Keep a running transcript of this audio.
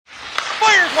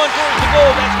Here's one towards the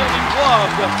goal. That's going to be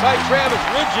blocked by Travis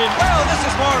Ridgen. Well, this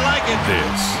is more like it.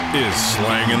 This is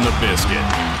Slangin The Bizkit.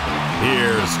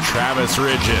 Here's Travis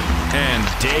Ridgen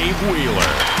and Dave Wheeler.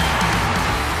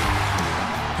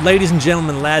 Ladies and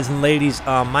gentlemen, lads and ladies,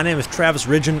 my name is Travis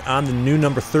Ridgen. I'm the new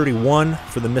number 31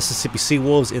 for the Mississippi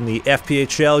Seawolves in the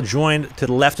FPHL. Joined to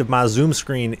the left of my Zoom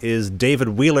screen is David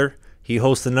Wheeler. He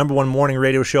hosts the #1 morning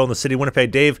radio show in the city of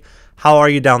Winnipeg. Dave, how are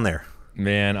you down there?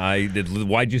 Man,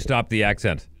 why'd you stop the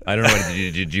accent? I don't know.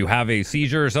 Did you have a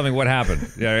seizure or something? What happened?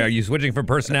 Are you switching from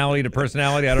personality to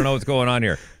personality? I don't know what's going on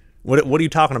here. What are you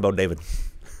talking about, David?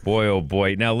 Boy, oh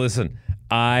boy. Now listen,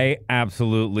 I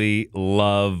absolutely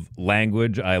love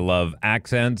language. I love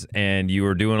accents, and you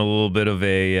were doing a little bit of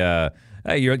a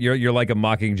you're like a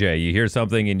mockingjay. You hear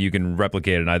something and you can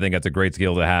replicate it, and I think that's a great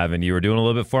skill to have, and you were doing a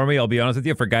little bit for me. I'll be honest with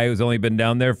you, for a guy who's only been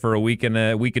down there for a week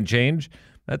and change,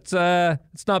 that's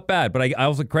it's not bad. But I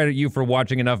also credit you for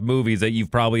watching enough movies that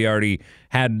you've probably already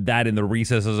had that in the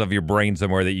recesses of your brain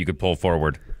somewhere that you could pull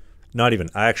forward. Not even.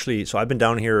 I've been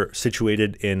down here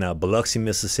situated in Biloxi,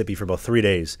 Mississippi for about 3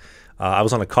 days. I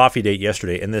was on a coffee date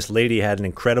yesterday, and this lady had an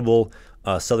incredible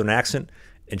southern accent,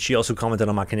 and she also commented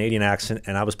on my Canadian accent,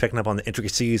 and I was picking up on the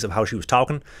intricacies of how she was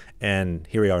talking, and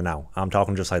here we are now. I'm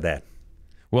talking just like that.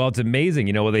 Well, it's amazing.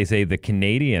 You know what they say, the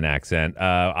Canadian accent.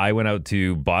 I went out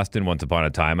to Boston once upon a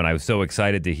time, and I was so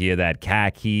excited to hear that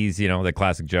khakis, the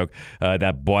classic joke,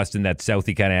 that Boston, that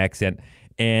Southie kind of accent.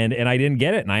 And I didn't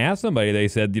get it. And I asked somebody, they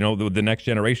said, the next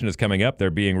generation is coming up.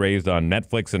 They're being raised on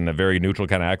Netflix in a very neutral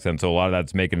kind of accent. So a lot of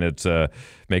that's making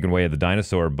way of the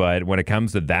dinosaur. But when it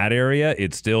comes to that area,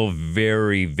 it's still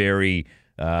very, very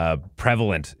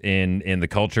prevalent in the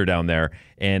culture down there.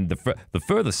 And the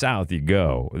further south you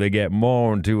go, they get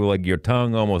more into like your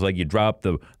tongue, almost like you drop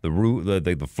the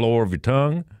floor of your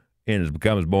tongue. And it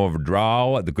becomes more of a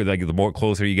drawl. The more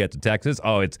closer you get to Texas.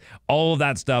 It's all of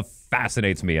that stuff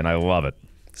fascinates me, and I love it.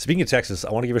 Speaking of Texas,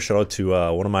 I want to give a shout out to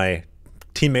one of my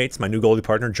teammates, my new goalie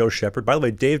partner, Joe Sheppard. By the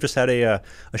way, Dave just had a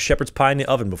shepherd's pie in the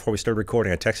oven before we started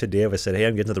recording. I texted Dave. I said, hey,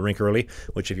 I'm getting to the rink early,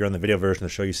 which if you're on the video version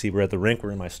of the show, you see we're at the rink.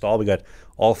 We're in my stall. We got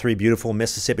all 3 beautiful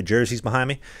Mississippi jerseys behind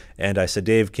me. And I said,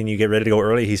 Dave, can you get ready to go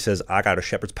early? He says, I got a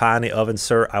shepherd's pie in the oven,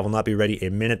 sir. I will not be ready a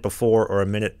minute before or a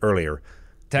minute earlier.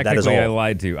 Technically, I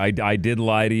lied to you. I did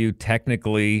lie to you.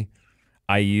 Technically,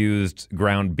 I used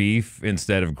ground beef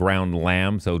instead of ground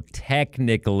lamb. So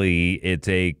technically, it's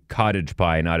a cottage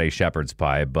pie, not a shepherd's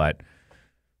pie. But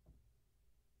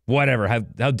whatever.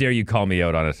 How dare you call me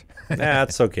out on it?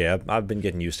 That's okay. I've been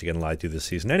getting used to getting lied to this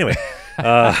season. Anyway,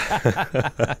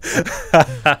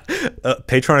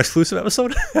 Patreon exclusive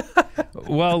episode?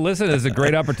 Well, listen, it's a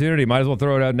great opportunity. Might as well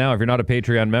throw it out now. If you're not a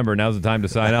Patreon member, now's the time to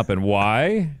sign up. And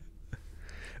why?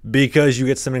 Because you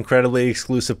get some incredibly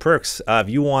exclusive perks. If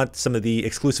you want some of the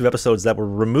exclusive episodes that were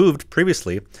removed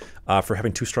previously for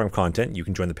having too strong content, you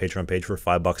can join the Patreon page for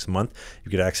 $5 a month. You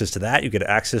get access to that. You get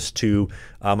access to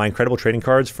my incredible trading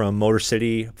cards from Motor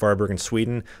City, Varberg, and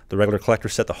Sweden, the regular collector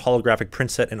set, the holographic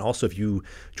print set, and also if you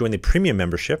join the premium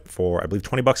membership for, I believe,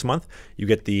 $20 a month, you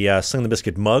get the Slangin The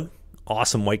Bizkit mug,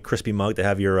 awesome white crispy mug to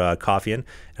have your coffee in,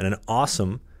 and an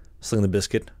awesome Slangin The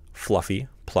Bizkit fluffy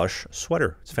plush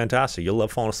sweater. It's fantastic. You'll love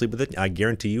falling asleep with it. I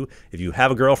guarantee you, if you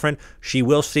have a girlfriend, she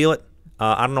will steal it.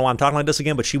 I don't know why I'm talking like this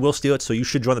again, but she will steal it, so you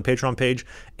should join the Patreon page.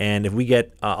 And if we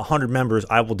get 100 members,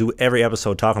 I will do every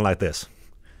episode talking like this.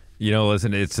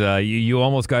 Listen, it's you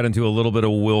almost got into a little bit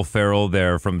of Will Ferrell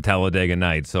there from Talladega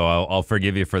Nights, so I'll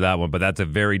forgive you for that one. But that's a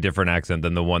very different accent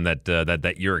than the one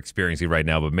that you're experiencing right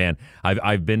now. But man,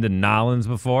 I've been to Nolens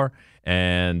before,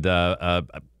 and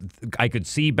I could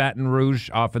see Baton Rouge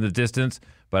off in the distance,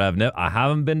 but I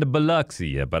haven't been to Biloxi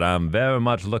yet. But I'm very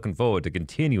much looking forward to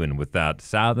continuing with that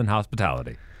southern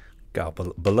hospitality. God,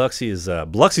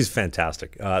 Biloxi's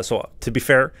fantastic. So to be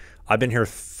fair, I've been here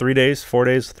 3 days, 4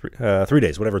 days, 3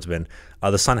 days, whatever it's been.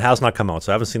 The sun has not come out,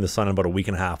 so I haven't seen the sun in about a week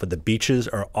and a half. But the beaches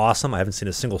are awesome. I haven't seen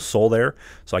a single soul there,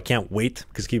 so I can't wait.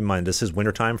 Because keep in mind, this is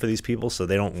wintertime for these people, so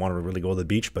they don't want to really go to the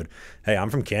beach. But hey, I'm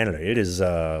from Canada. It is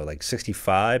like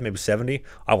 65, maybe 70.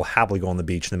 I will happily go on the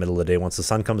beach in the middle of the day once the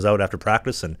sun comes out after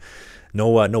practice, and no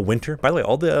winter. By the way,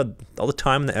 all the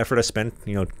time and the effort I spent,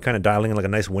 kind of dialing in like a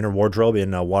nice winter wardrobe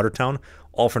in Watertown,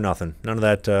 all for nothing. None of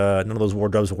that. None of those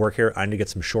wardrobes will work here. I need to get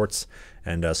some shorts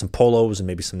and some polos and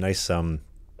maybe some nice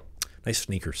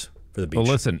sneakers for the beach. Well,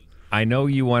 listen, I know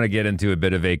you want to get into a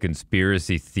bit of a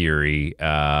conspiracy theory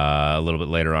a little bit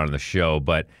later on in the show,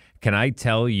 but can I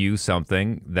tell you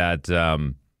something that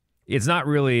it's not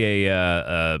really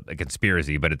a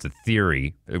conspiracy, but it's a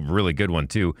theory, a really good one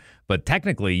too. But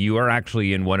technically, you are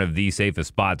actually in one of the safest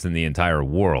spots in the entire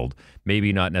world.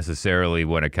 Maybe not necessarily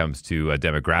when it comes to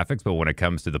demographics, but when it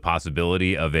comes to the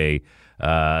possibility of a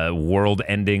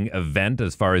world-ending event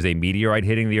as far as a meteorite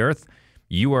hitting the Earth,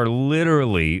 you are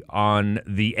literally on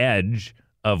the edge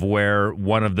of where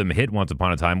one of them hit once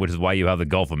upon a time, which is why you have the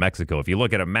Gulf of Mexico. If you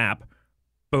look at a map,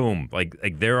 boom,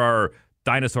 like there are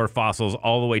dinosaur fossils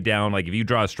all the way down. Like if you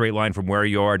draw a straight line from where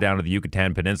you are down to the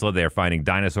Yucatan Peninsula, they're finding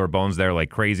dinosaur bones there like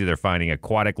crazy. They're finding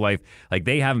aquatic life. Like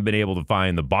they haven't been able to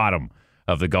find the bottom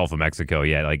of the Gulf of Mexico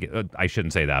yet. Like I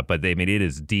shouldn't say that, but I mean it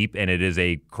is deep and it is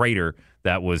a crater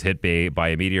that was hit by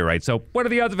a meteorite. So what are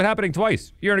the odds of it happening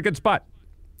twice? You're in a good spot.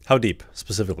 How deep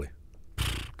specifically?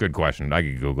 Good question. I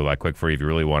could Google that quick for you if you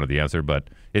really wanted the answer, but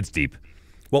it's deep.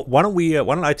 Well, why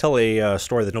don't I tell a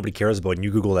story that nobody cares about, and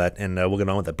you Google that, and we'll get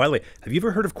on with that. By the way, have you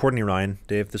ever heard of Courtney Ryan,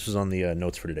 Dave? This was on the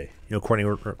notes for today. You know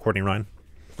Courtney Ryan?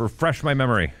 Refresh my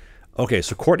memory. Okay,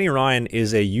 so Courtney Ryan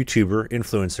is a YouTuber,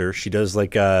 influencer. She does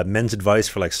like men's advice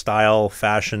for like style,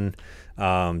 fashion,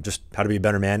 just how to be a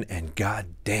better man. And god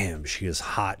damn, she is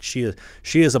hot. She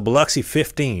is a Biloxi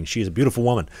 15. She is a beautiful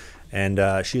woman, and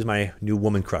she is my new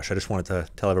woman crush. I just wanted to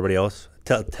tell everybody else.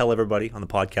 Tell everybody on the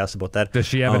podcast about that. Does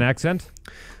she have an accent?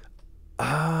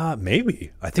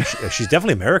 Maybe. I think she's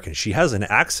definitely American. She has an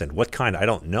accent. What kind? I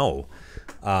don't know.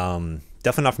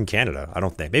 Definitely not from Canada, I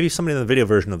don't think. Maybe somebody in the video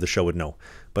version of the show would know.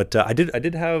 But I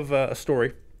did have a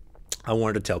story I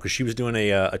wanted to tell, because she was doing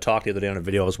a talk the other day on a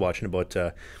video I was watching about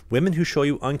women who show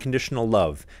you unconditional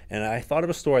love. And I thought of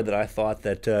a story that I thought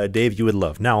that, Dave, you would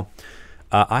love. Now,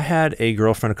 I had a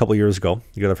girlfriend a couple years ago.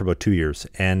 You got her for about 2 years.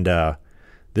 And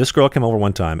this girl came over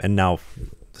one time, and now,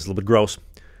 this is a little bit gross,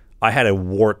 I had a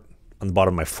wart on the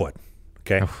bottom of my foot.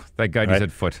 Okay? Oh, thank God you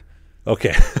said foot.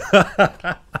 Okay.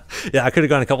 Yeah, I could have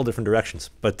gone a couple different directions.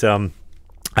 But I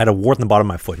had a wart on the bottom of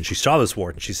my foot, and she saw this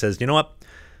wart, and she says, you know what?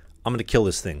 I'm going to kill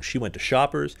this thing. She went to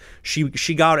Shoppers.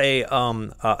 She got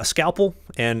a scalpel,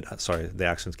 and sorry, the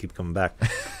accents keep coming back.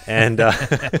 And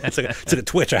it's like a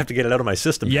twitch. I have to get it out of my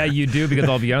system. Yeah, you do, because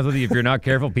I'll be honest with you, if you're not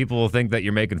careful, people will think that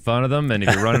you're making fun of them, and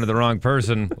if you run into the wrong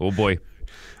person, oh boy.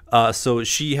 So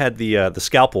she had the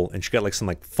scalpel, and she got like some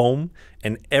like foam,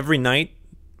 and every night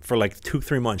for like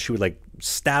 2-3 months, she would like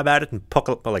stab at it and pluck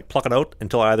it out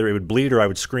until either it would bleed or I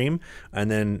would scream, and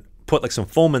then put like some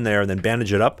foam in there and then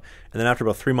bandage it up, and then after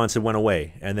about 3 months it went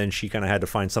away, and then she kind of had to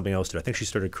find something else to do. I think she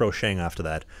started crocheting after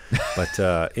that.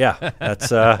 But yeah,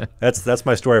 that's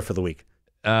my story for the week.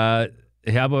 How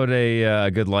about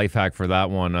a good life hack for that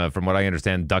one? From what I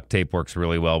understand, duct tape works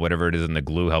really well. Whatever it is in the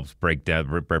glue helps break down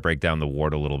the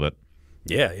wart a little bit.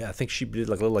 Yeah, I think she did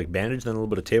like a little like bandage, then a little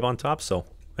bit of tape on top. So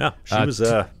yeah, she was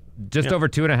just over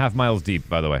 2.5 miles deep,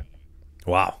 by the way.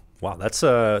 Wow, that's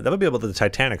that would be about the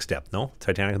Titanic's depth, no?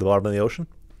 Titanic at the bottom of the ocean.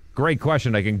 Great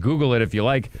question. I can Google it if you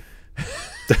like.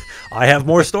 I have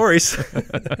more stories.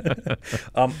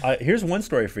 Here's one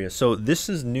story for you. So this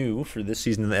is new for this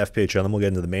season in the FPHL, and then we'll get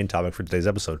into the main topic for today's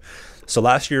episode. So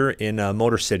last year in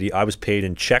Motor City, I was paid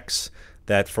in checks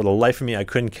that for the life of me I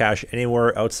couldn't cash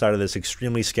anywhere outside of this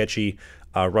extremely sketchy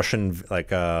Russian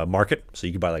market. So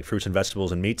you could buy like fruits and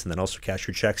vegetables and meats, and then also cash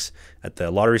your checks at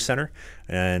the lottery center.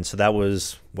 And so that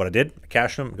was what I did. I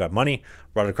cashed them, got money,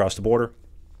 brought it across the border.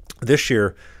 This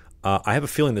year, I have a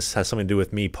feeling this has something to do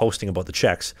with me posting about the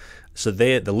checks. So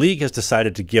the league has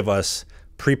decided to give us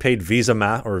prepaid Visa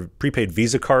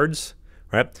cards,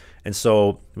 right? And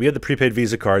so we have the prepaid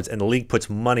Visa cards, and the league puts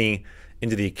money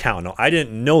into the account. Now, I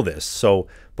didn't know this, so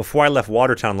before I left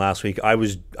Watertown last week, I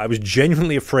was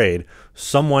genuinely afraid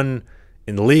someone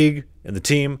in the league, in the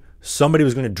team, somebody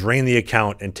was going to drain the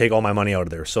account and take all my money out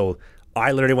of there. So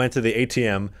I literally went to the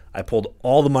ATM, I pulled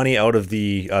all the money out of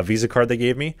the Visa card they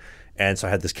gave me, and so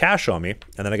I had this cash on me.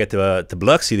 And then I get to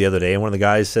Biloxi the other day, and one of the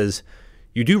guys says,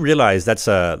 you do realize that's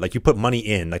like you put money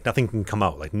in, like nothing can come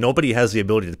out. Like nobody has the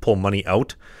ability to pull money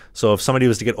out. So if somebody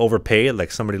was to get overpaid,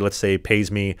 like somebody, let's say,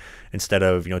 pays me instead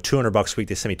of $200 a week,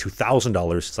 they send me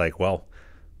 $2,000. It's like, well,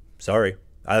 sorry,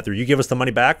 either you give us the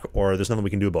money back or there's nothing we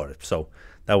can do about it. So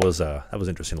that was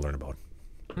interesting to learn about.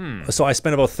 So I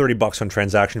spent about $30 on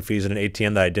transaction fees at an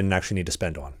ATM that I didn't actually need to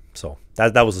spend on. So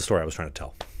that was the story I was trying to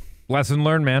tell. Lesson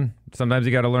learned, man. Sometimes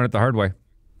you got to learn it the hard way.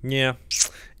 Yeah.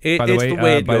 By the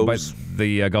way, it goes.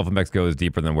 The Gulf of Mexico is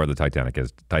deeper than where the Titanic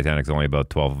is. Titanic's only about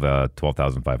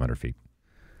 12,500 feet.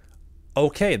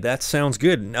 Okay, that sounds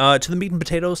good. To the meat and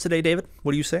potatoes today, David.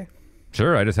 What do you say?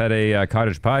 Sure. I just had a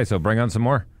cottage pie, so bring on some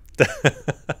more.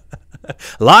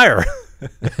 Liar.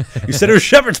 You said it was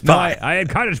shepherd's pie. No, I had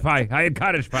cottage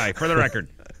pie. For the record.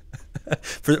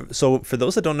 For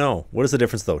those that don't know, what is the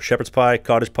difference though? Shepherd's pie,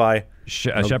 cottage pie.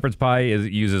 Shepherd's pie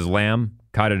uses lamb.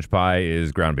 Cottage pie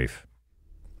is ground beef.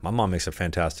 My mom makes a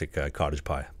fantastic cottage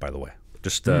pie, by the way.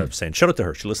 Just saying, shout out to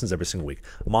her. She listens every single week.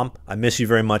 Mom, I miss you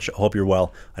very much. I hope you're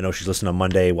well. I know she's listening on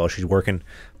Monday while she's working.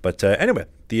 But anyway,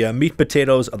 the meat and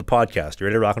potatoes of the podcast. You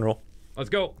ready to rock and roll? Let's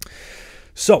go.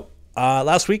 So,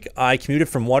 last week, I commuted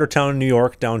from Watertown, New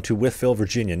York, down to Wytheville,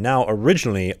 Virginia. Now,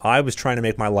 originally, I was trying to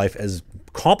make my life as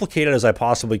complicated as I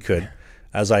possibly could,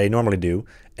 as I normally do.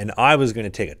 And I was going to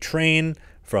take a train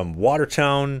from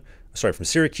from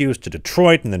Syracuse to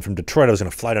Detroit. And then from Detroit, I was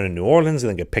going to fly down to New Orleans and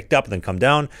then get picked up and then come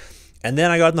down. And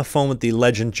then I got on the phone with the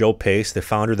legend, Joe Pace, the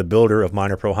founder, the builder of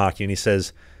minor pro hockey. And he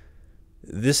says,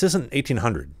 this isn't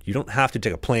 1800. You don't have to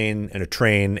take a plane and a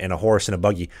train and a horse and a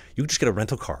buggy. You can just get a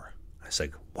rental car. I was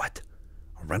like, what?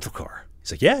 A rental car?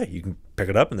 He's like, yeah, you can pick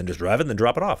it up and then just drive it and then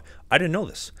drop it off. I didn't know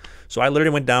this. So I literally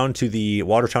went down to the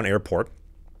Watertown airport.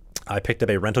 I picked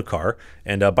up a rental car.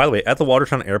 And by the way, at the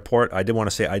Watertown airport, I did want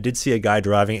to say I did see a guy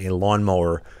driving a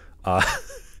lawnmower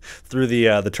through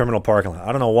the terminal parking lot.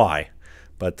 I don't know why.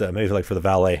 But maybe like for the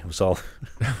valet. It was all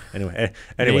anyway.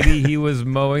 Maybe he was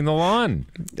mowing the lawn.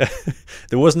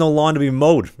 There was no lawn to be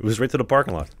mowed. It was right to the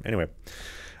parking lot. Anyway,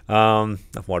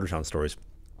 enough Watertown stories.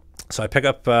 So I pick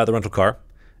up the rental car,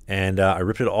 and I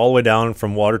ripped it all the way down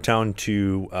from Watertown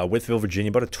to Wytheville, Virginia.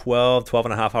 About a 12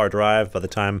 and a half hour drive. By the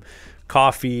time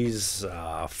coffees,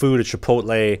 food at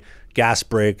Chipotle, gas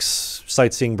breaks,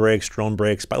 sightseeing breaks, drone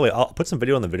breaks. By the way, I'll put some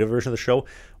video on the video version of the show.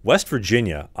 West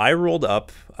Virginia, I rolled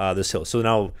up this hill. So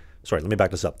now, sorry, let me back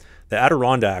this up. The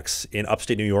Adirondacks in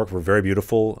upstate New York were very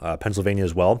beautiful, Pennsylvania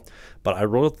as well. But I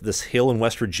rode up this hill in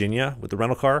West Virginia with the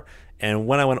rental car, and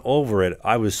when I went over it,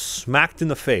 I was smacked in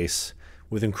the face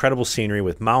with incredible scenery,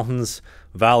 with mountains,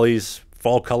 valleys,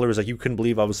 fall colors like you couldn't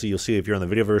believe. Obviously, you'll see if you're on the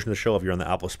video version of the show, if you're on the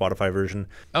Apple Spotify version.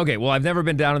 Okay, well, I've never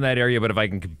been down in that area, but if I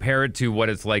can compare it to what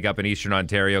it's like up in Eastern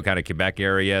Ontario, kind of Quebec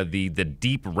area, the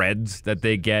deep reds that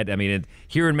they get. I mean,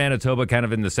 here in Manitoba, kind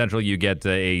of in the central, you get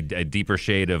a deeper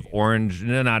shade of orange,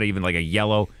 not even like a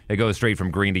yellow. It goes straight from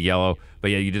green to yellow.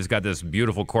 But yeah, you just got this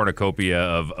beautiful cornucopia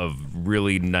of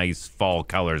really nice fall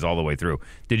colors all the way through.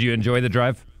 Did you enjoy the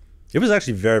drive? It was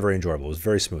actually very, very enjoyable. It was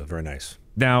very smooth, very nice.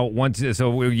 Now,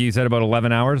 so you said about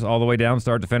 11 hours all the way down,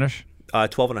 start to finish?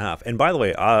 12 and a half. And by the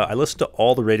way, I listened to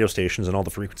all the radio stations and all the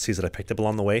frequencies that I picked up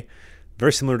along the way.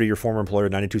 Very similar to your former employer,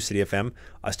 92 City FM.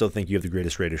 I still think you have the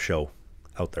greatest radio show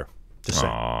out there. Just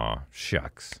saying. Aw,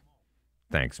 shucks.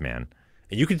 Thanks, man.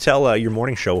 And you can tell your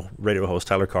morning show radio host,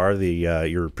 Tyler Carr,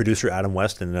 your producer, Adam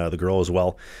West, and the girl as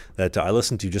well, that I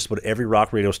listen to just about every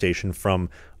rock radio station from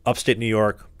upstate New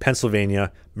York,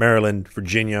 Pennsylvania, Maryland,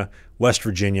 Virginia, West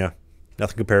Virginia.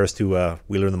 Nothing compares to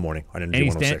Wheeler in the Morning on Energy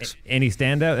 106. Any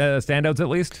standouts at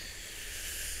least?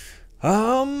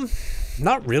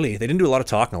 Not really. They didn't do a lot of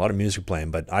talking, a lot of music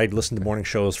playing, but I listen to morning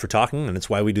shows for talking, and it's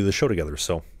why we do the show together.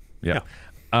 So, yeah.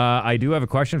 I do have a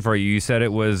question for you. You said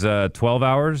it was 12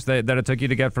 hours that it took you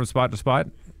to get from spot to spot?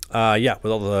 Yeah,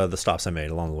 with all the stops I made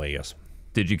along the way, yes.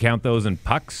 Did you count those in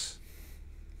pucks?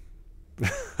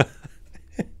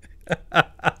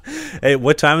 Hey,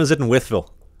 what time is it in Wytheville?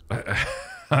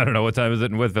 I don't know. What time is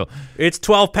it in Wytheville? It's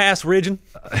 12 past, Ridgen.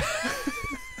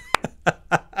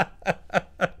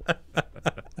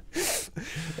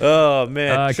 Oh,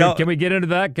 man. Can we get into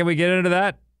that? Can we get into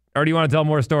that? Or do you want to tell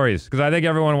more stories? Because I think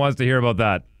everyone wants to hear about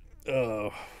that.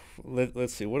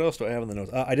 Let's see. What else do I have in the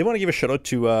notes? I did want to give a shout out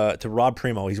to Rob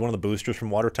Primo. He's one of the boosters from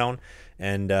Watertown,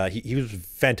 and he was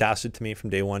fantastic to me from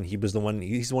day one. He's the one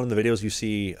in the videos you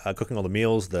see cooking all the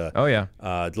meals,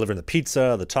 delivering the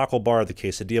pizza, the taco bar, the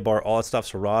quesadilla bar, all that stuff.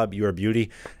 So Rob, you're a beauty.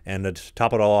 And to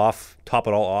top it all off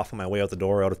on my way out the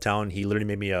door out of town, he literally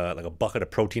made me like a bucket of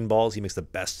protein balls. He makes the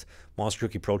best Monster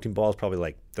Cookie protein balls, probably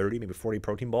like 30, maybe 40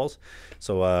 protein balls.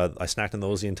 So I snacked on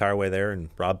those the entire way there. And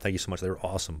Rob, thank you so much. They were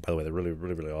awesome, by the way. They're really,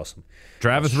 really, really awesome.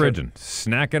 Travis Ridgen,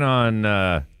 snacking on,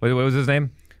 what was his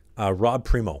name? Rob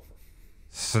Primo.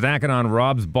 Snacking on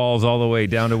Rob's balls all the way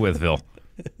down to Wytheville.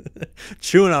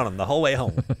 Chewing on them the whole way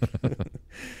home.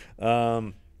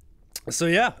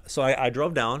 So I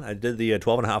drove down. I did the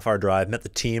 12 and a half hour drive, met the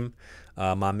team,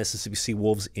 my Mississippi Sea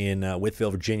Wolves in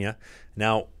Wytheville, Virginia.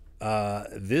 Now,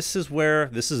 this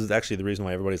is actually the reason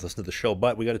why everybody's listening to the show,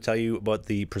 but we got to tell you about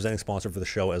the presenting sponsor for the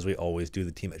show, as we always do,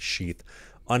 the team at Sheath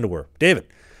Underwear. David,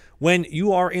 when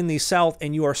you are in the South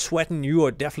and you are sweating, you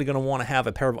are definitely going to want to have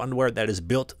a pair of underwear that is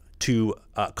built to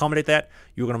accommodate that,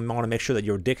 you're going to want to make sure that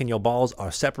your dick and your balls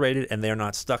are separated and they're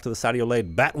not stuck to the side of your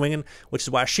leg bat winging, which is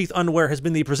why Sheath Underwear has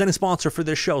been the presenting sponsor for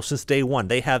this show since day one.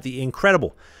 They have the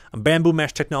incredible bamboo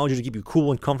mesh technology to keep you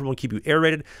cool and comfortable and keep you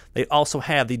aerated. They also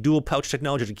have the dual pouch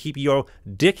technology to keep your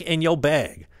dick in your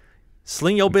bag.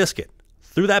 Sling your biscuit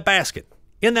through that basket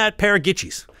in that pair of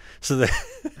Gitchies so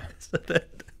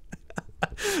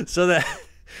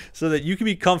that you can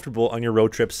be comfortable on your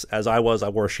road trips. As I was, I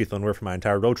wore a Sheath underwear for my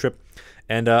entire road trip,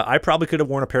 and I probably could have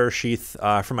worn a pair of Sheath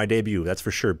for my debut, that's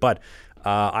for sure. But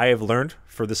I have learned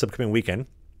for this upcoming weekend,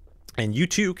 and you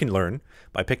too can learn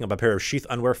by picking up a pair of Sheath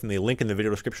underwear from the link in the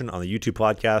video description on the YouTube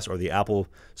podcast or the Apple,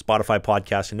 Spotify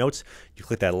podcast and notes. You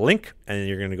click that link, and then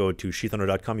you're going to go to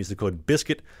sheathunderwear.com. Use the code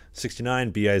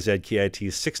BIZKIT69,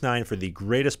 BIZKIT 69 for the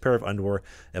greatest pair of underwear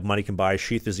that money can buy.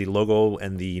 Sheath is the logo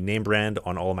and the name brand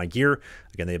on all of my gear.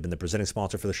 Again, they've been the presenting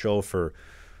sponsor for the show for,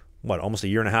 almost a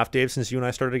year and a half, Dave, since you and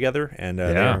I started together, and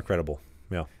they are incredible.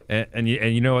 Yeah. And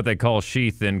you know what they call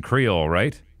sheath in Creole,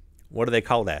 right? What do they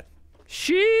call that?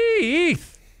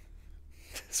 Sheath!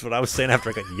 That's what I was saying after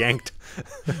I got yanked.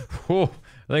 I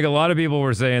think a lot of people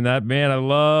were saying that. Man, I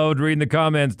loved reading the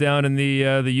comments down in the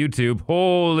YouTube.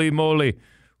 Holy moly.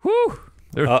 Whew.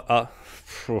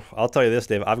 I'll tell you this,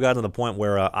 Dave. I've gotten to the point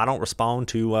where I don't respond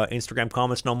to Instagram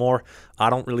comments no more. I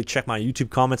don't really check my YouTube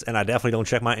comments, and I definitely don't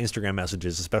check my Instagram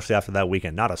messages, especially after that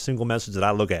weekend. Not a single message that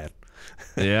I look at.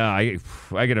 Yeah, I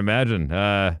can imagine.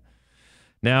 Now,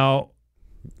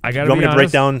 I got to be honest. You want me to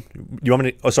break down? You want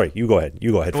me to? Oh, sorry. You go ahead.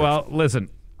 You go ahead first. Well, listen.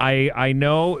 I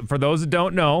know. For those that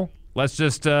don't know, let's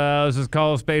just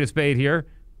call a spade here.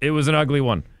 It was an ugly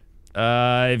one.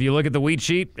 If you look at the wheat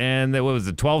sheet, and what was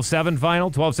the 12-7 final,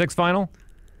 12-6 final?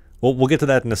 Well, we'll get to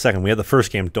that in a second. We had the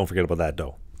first game. Don't forget about that,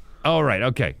 though. All right.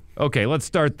 Okay. Let's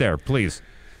start there, please.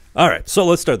 All right, so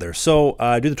let's start there. So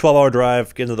do the 12-hour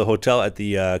drive, get into the hotel at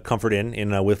the Comfort Inn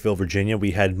in Wytheville, Virginia.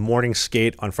 We had morning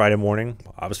skate on Friday morning.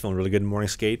 I was feeling really good in morning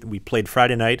skate. We played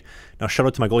Friday night. Now, shout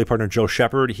out to my goalie partner, Joe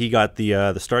Sheppard. He got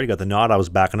the start. He got the nod. I was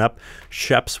backing up.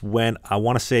 Sheps went, I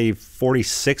want to say,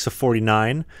 46 of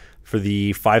 49 for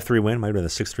the 5-3 win. Might have been the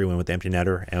 6-3 win with the empty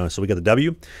netter. And so we got the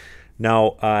W.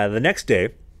 Now, the next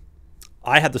day,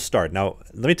 I had the start. Now,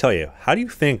 let me tell you, how do you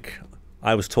think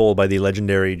I was told by the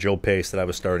legendary Joe Pace that I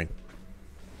was starting?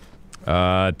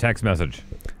 Text message.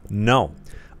 No.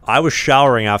 I was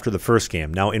showering after the first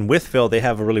game. Now, in Wytheville, they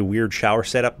have a really weird shower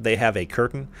setup. They have a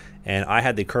curtain, and I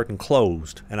had the curtain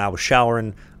closed, and I was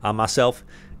showering myself,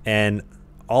 and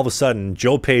all of a sudden,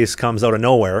 Joe Pace comes out of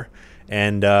nowhere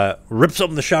and rips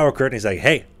open the shower curtain. He's like,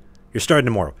 hey, you're starting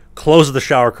tomorrow. Closes the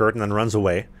shower curtain and runs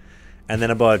away. And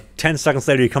then about 10 seconds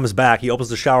later, he comes back. He opens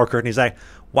the shower curtain. He's like,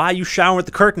 why are you showering with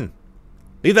the curtain?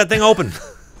 Leave that thing open.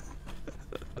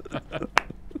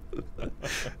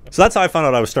 So that's how I found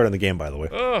out I was starting the game, by the way.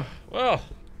 Oh, well,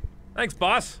 thanks,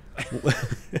 boss.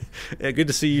 Yeah, good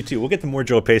to see you, too. We'll get to more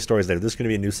Joe Pace stories later. This is going to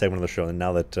be a new segment of the show, and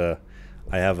now that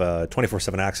I have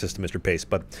 24/7 access to Mr. Pace.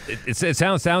 But it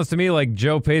sounds to me like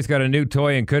Joe Pace got a new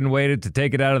toy and couldn't wait to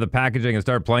take it out of the packaging and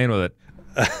start playing with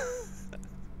it.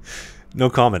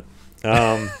 No comment.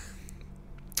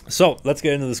 So let's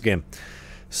get into this game.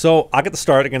 So I got the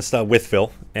start against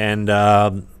Wytheville, and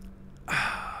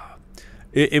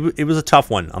it was a tough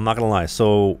one. I'm not going to lie.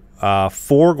 So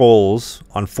 4 goals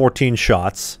on 14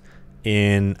 shots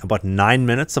in about 9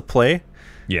 minutes of play.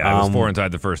 Yeah, it was 4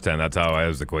 inside the first 10. That's how I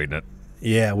was equating it.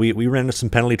 Yeah, we ran into some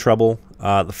penalty trouble.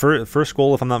 The first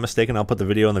goal, if I'm not mistaken, I'll put the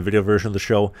video on the video version of the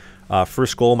show.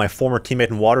 First goal, my former teammate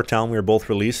in Watertown, we were both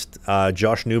released.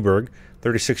 Josh Newberg,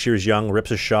 36 years young,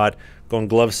 rips a shot, going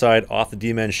glove side, off the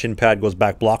D-man shin pad, goes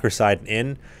back blocker side and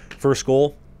in. First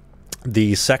goal.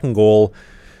 The second goal,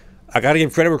 I got to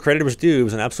give credit where credit was due. It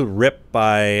was an absolute rip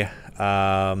by,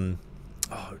 it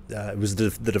was the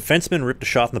defenseman ripped a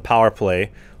shot in the power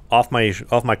play off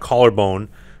my collarbone.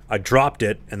 I dropped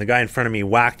it, and the guy in front of me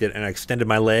whacked it, and I extended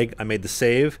my leg. I made the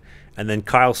save, and then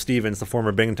Kyle Stevens, the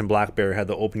former Binghamton Blackberry, had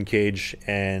the open cage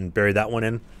and buried that one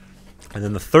in. And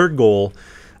then the third goal,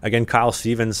 again, Kyle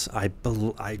Stevens, I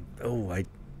want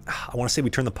to say we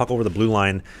turned the puck over the blue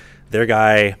line. Their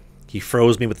guy, he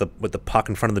froze me with the puck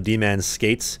in front of the D-man's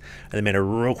skates, and then made a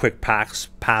real quick pass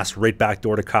right back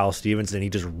door to Kyle Stevens, and he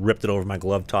just ripped it over my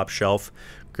glove top shelf.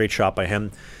 Great shot by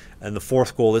him. And the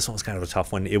fourth goal, this one was kind of a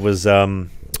tough one. It was on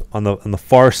the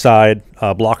far side,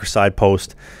 blocker side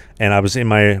post, and I was in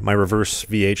my reverse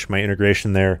VH, my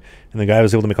integration there, and the guy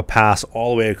was able to make a pass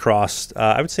all the way across,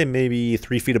 I would say maybe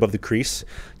 3 feet above the crease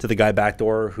to the guy back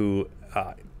door who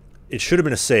it should have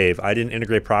been a save. I didn't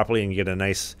integrate properly and get a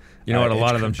nice... You know what? A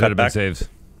lot of them should have been saves.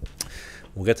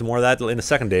 we'll get to more of that in a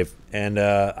second, Dave. And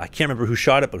I can't remember who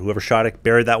shot it, but whoever shot it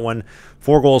buried that one.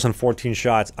 4 goals and 14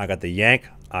 shots. I got the yank.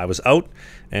 I was out.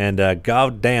 And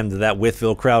god damn, did that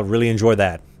Wytheville crowd really enjoy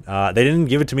that. They didn't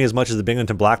give it to me as much as the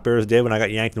Binghamton Black Bears did when I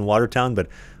got yanked in Watertown, but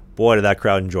boy, did that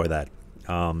crowd enjoy that.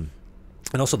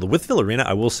 And also the Wytheville Arena,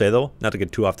 I will say, though, not to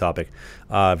get too off topic,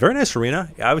 very nice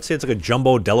arena. I would say it's like a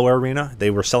jumbo Delaware arena.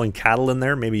 They were selling cattle in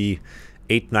there maybe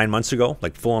 8-9 months ago,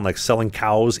 like full-on like selling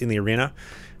cows in the arena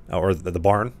or the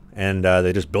barn. And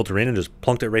they just built an arena and just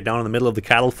plunked it right down in the middle of the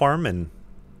cattle farm, and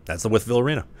that's the Wytheville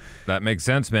Arena. That makes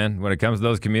sense, man. When it comes to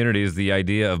those communities, the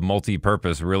idea of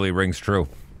multi-purpose really rings true.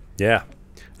 Yeah.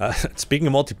 Speaking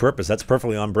of multi-purpose, that's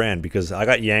perfectly on brand because I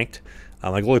got yanked.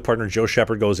 My goalie partner, Joe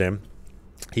Sheppard, goes in.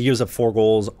 He gives up 4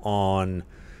 goals on,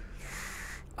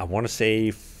 I want to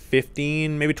say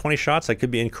 15, maybe 20 shots. I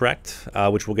could be incorrect,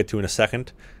 which we'll get to in a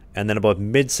second. And then about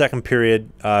mid-second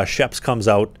period, Sheps comes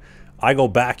out. I go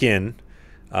back in.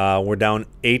 We're down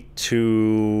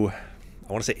 8-2,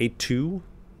 I want to say 8-2,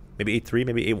 maybe 8-3,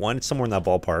 maybe 8-1. It's somewhere in that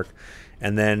ballpark.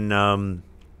 And then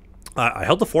I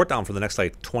held the fort down for the next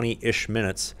like 20-ish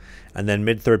minutes. And then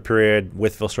mid-third period,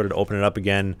 Wytheville started to open it up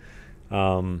again.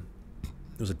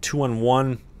 It was a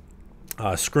 2-on-1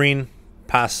 screen,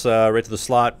 pass right to the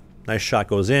slot. Nice shot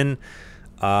goes in.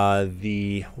 What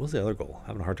was the other goal? I'm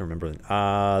having a hard time remembering.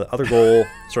 The other goal,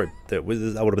 sorry, that would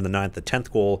have been the 9th. The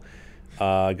 10th goal,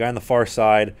 guy on the far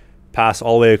side, pass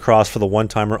all the way across for the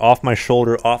one-timer, off my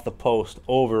shoulder, off the post,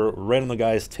 over, right on the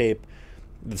guy's tape.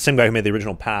 The same guy who made the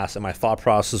original pass, and my thought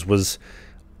process was,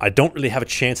 I don't really have a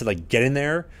chance at like getting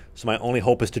there, so my only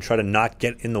hope is to try to not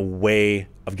get in the way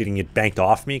of getting it banked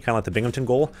off me, kind of like the Binghamton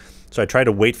goal. So I tried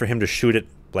to wait for him to shoot it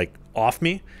like off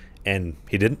me, and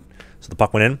he didn't. So the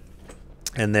puck went in.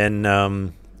 And then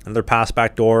another pass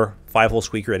back door, 5-hole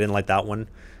squeaker. I didn't like that one.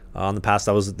 On the pass,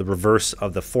 that was the reverse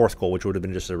of the 4th goal, which would have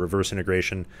been just a reverse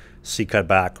integration. C cut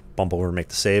back, bump over, make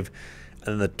the save. And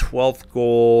then the 12th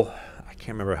goal, I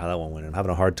can't remember how that one went. I'm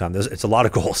having a hard time. It's a lot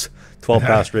of goals. 12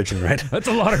 past Ridgen, right? That's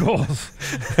a lot of goals.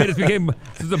 It just became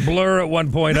just a blur at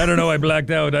one point. I don't know. I blacked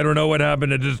out. I don't know what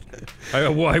happened.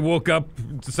 I woke up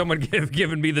to someone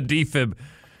giving me the defib.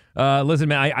 Listen,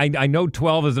 man, I know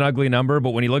 12 is an ugly number,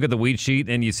 but when you look at the wheat sheet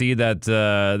and you see that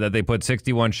that they put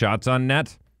 61 shots on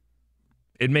net,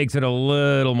 it makes it a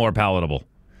little more palatable.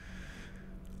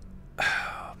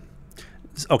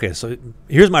 Okay, so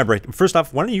here's my break. First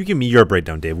off, why don't you give me your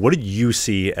breakdown, Dave? What did you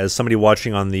see as somebody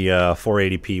watching on the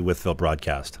 480p Wytheville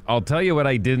broadcast? I'll tell you what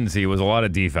I didn't see was a lot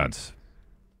of defense.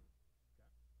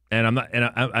 And I'm not.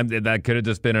 And that could have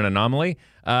just been an anomaly.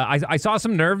 I saw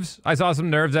some nerves. I saw some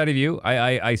nerves out of you.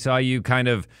 I saw you kind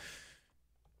of.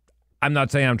 I'm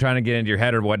not saying I'm trying to get into your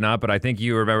head or whatnot, but I think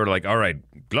you remember like, all right,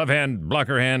 glove hand,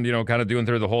 blocker hand, kind of doing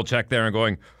through the whole check there and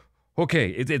going, okay,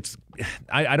 it's.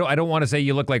 I don't want to say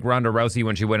you look like Ronda Rousey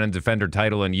when she went and defended her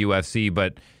title in UFC,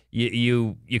 but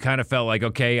you kind of felt like,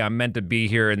 okay, I'm meant to be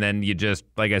here, and then you just,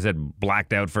 like I said,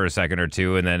 blacked out for a second or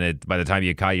two, and then by the time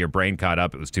your brain caught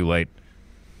up, it was too late.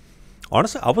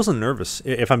 Honestly, I wasn't nervous.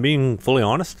 If I'm being fully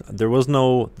honest, there's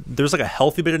like a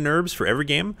healthy bit of nerves for every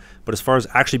game, but as far as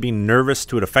actually being nervous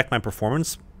to it affect my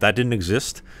performance, that didn't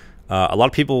exist. A lot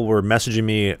of people were messaging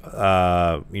me,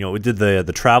 did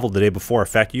the travel the day before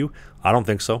affect you? I don't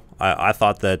think so. I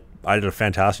thought that I did a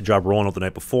fantastic job rolling out the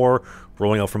night before,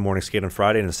 rolling out from morning skate on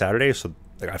Friday and Saturday, so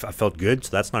I felt good,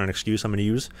 so that's not an excuse I'm going to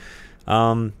use.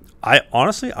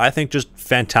 I think just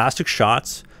fantastic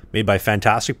shots made by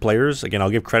fantastic players. Again, I'll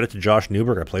give credit to Josh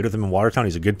Newberg. I played with him in Watertown.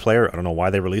 He's a good player. I don't know why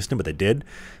they released him, but they did.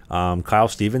 Kyle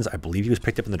Stevens, I believe he was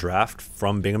picked up in the draft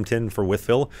from Binghamton for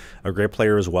Wytheville, a great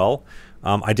player as well.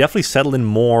 I definitely settled in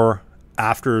more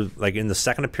after, like in the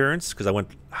second appearance, because I want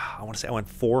to say I went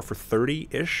 4 for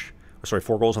 30-ish. Sorry,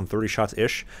 4 goals on 30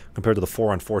 shots-ish, compared to the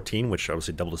 4 on 14, which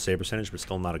obviously doubled the save percentage, but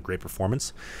still not a great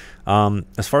performance.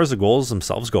 As far as the goals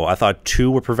themselves go, I thought 2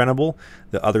 were preventable.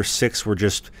 The other 6 were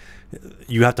just,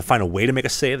 you have to find a way to make a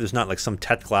save. There's not like some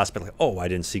technical aspect like, oh, I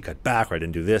didn't see cut back or I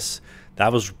didn't do this.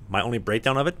 That was my only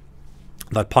breakdown of it.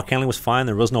 That puck handling was fine.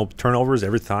 There was no turnovers.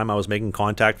 Every time I was making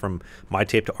contact from my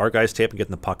tape to our guy's tape and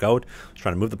getting the puck out. I was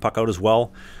trying to move the puck out as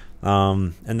well.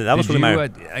 And that was really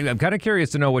I'm kind of curious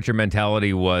to know what your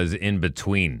mentality was in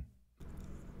between.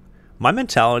 My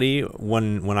mentality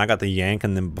when I got the yank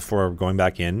and then before going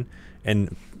back in,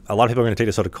 and a lot of people are going to take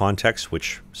this out of context,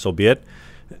 which so be it.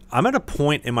 I'm at a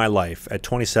point in my life at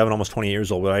 27, almost 28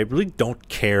 years old, where I really don't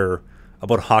care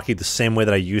about hockey the same way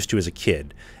that I used to as a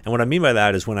kid. And what I mean by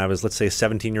that is when I was, let's say,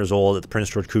 17 years old at the Prince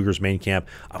George Cougars main camp,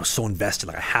 I was so invested.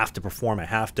 Like, I have to perform. I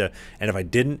have to. And if I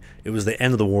didn't, it was the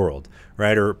end of the world,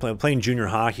 right? Or playing junior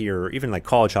hockey or even like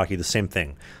college hockey, the same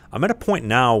thing. I'm at a point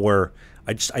now where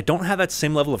I don't have that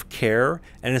same level of care.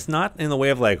 And it's not in the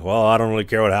way of like, well, I don't really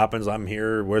care what happens. I'm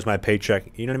here. Where's my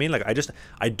paycheck? You know what I mean? Like,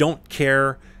 I don't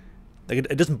care. Like,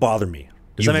 it doesn't bother me.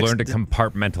 You've learned to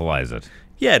compartmentalize it.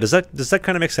 Yeah, does that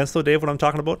kind of make sense though, Dave, what I'm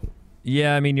talking about?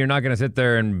 Yeah, I mean, you're not going to sit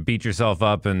there and beat yourself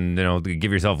up and,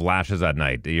 give yourself lashes at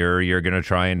night. You're going to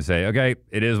try and say, okay,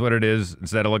 it is what it is.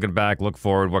 Instead of looking back, look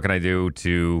forward. What can I do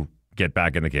to get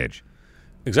back in the cage?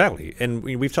 Exactly. And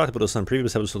we've talked about this on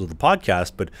previous episodes of the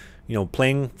podcast, but,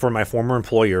 playing for my former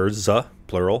employers,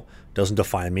 plural, doesn't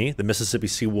define me. The Mississippi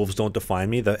Seawolves don't define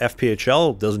me. The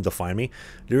FPHL doesn't define me.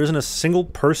 There isn't a single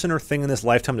person or thing in this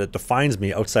lifetime that defines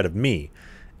me outside of me.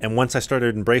 And once I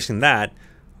started embracing that,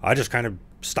 I just kind of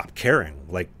stopped caring.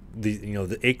 Like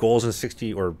the 8 goals and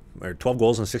 60 or 12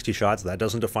 goals and 60 shots, that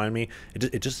doesn't define me.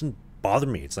 It just doesn't bother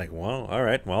me. It's like, well, all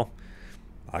right, well,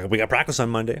 we got practice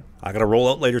on Monday. I got to roll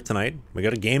out later tonight. We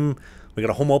got a game. We got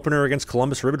a home opener against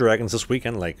Columbus River Dragons this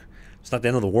weekend. Like, it's not the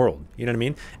end of the world. You know what I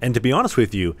mean? And to be honest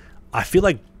with you, I feel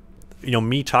like,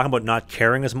 me talking about not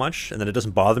caring as much and that it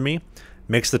doesn't bother me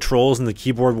makes the trolls and the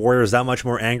keyboard warriors that much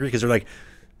more angry because they're like,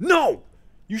 no!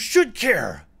 You should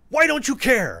care. Why don't you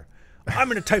care? I'm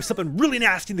going to type something really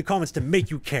nasty in the comments to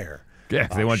make you care. Yeah,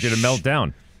 they want you to melt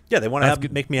down. Yeah, they want to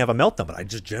make me have a meltdown, but I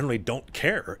just generally don't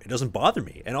care. It doesn't bother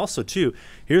me. And also, too,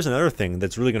 here's another thing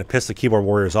that's really going to piss the keyboard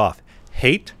warriors off.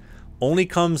 Hate only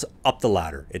comes up the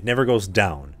ladder. It never goes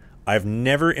down. I've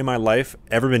never in my life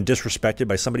ever been disrespected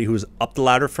by somebody who's up the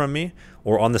ladder from me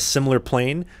or on the similar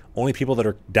plane. Only people that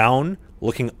are down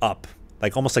looking up.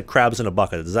 Like almost like crabs in a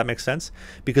bucket. Does that make sense?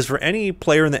 Because for any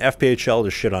player in the FPHL to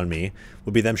shit on me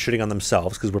would be them shitting on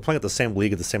themselves because we're playing at the same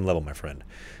league at the same level, my friend.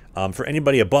 For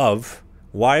anybody above,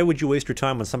 why would you waste your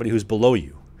time on somebody who's below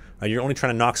you? You're only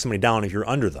trying to knock somebody down if you're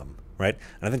under them, right?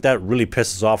 And I think that really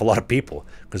pisses off a lot of people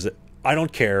because I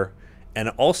don't care. And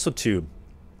also, too,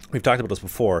 we've talked about this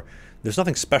before, there's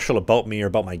nothing special about me or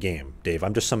about my game, Dave.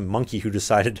 I'm just some monkey who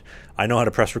decided I know how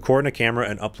to press record on a camera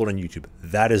and upload on YouTube.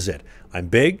 That is it. I'm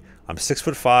big. I'm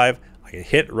 6'5". I can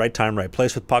hit right time, right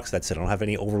place with pucks. That's it. I don't have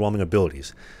any overwhelming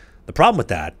abilities. The problem with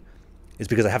that is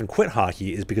because I haven't quit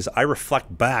hockey is because I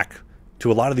reflect back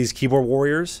to a lot of these keyboard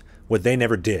warriors what they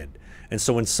never did. And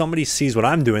so when somebody sees what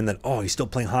I'm doing, that, oh, he's still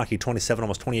playing hockey, 27,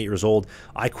 almost 28 years old.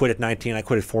 I quit at 19. I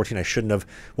quit at 14. I shouldn't have.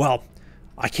 Well,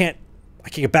 I can't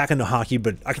get back into hockey,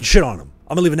 but I can shit on him.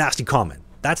 I'm going to leave a nasty comment.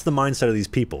 That's the mindset of these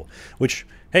people, which,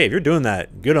 hey, if you're doing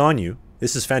that, good on you.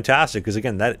 This is fantastic because,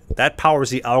 again, that powers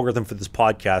the algorithm for this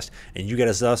podcast, and you get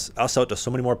us out to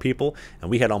so many more people, and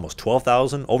we had almost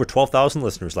over 12,000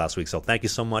 listeners last week, so thank you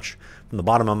so much from the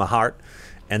bottom of my heart.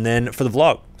 And then for the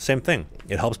vlog, same thing.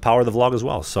 It helps power the vlog as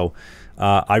well. So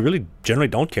I really generally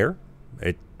don't care.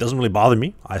 It doesn't really bother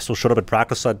me. I still showed up at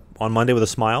practice on Monday with a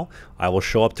smile. I will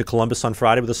show up to Columbus on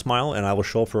Friday with a smile, and I will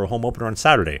show up for a home opener on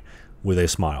Saturday with a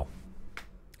smile.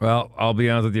 Well, I'll be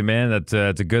honest with you, man. It's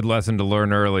a good lesson to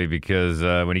learn early because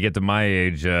when you get to my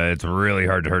age, it's really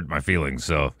hard to hurt my feelings.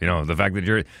 So the fact that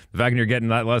you're getting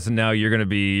that lesson now, you're gonna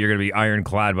be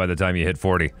ironclad by the time you hit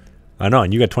 40. I know,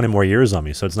 and you got 20 more years on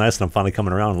me, so it's nice that I'm finally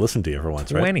coming around and listening to you for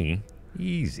once, right? 20,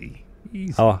 easy.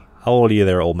 How old are you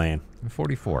there, old man? I'm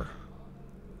 44.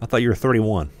 I thought you were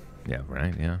 31. Yeah,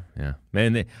 right. Yeah.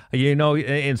 Man,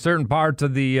 in certain parts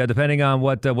of the depending on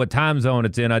what time zone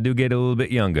it's in, I do get a little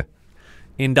bit younger.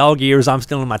 In dog years, I'm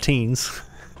still in my teens.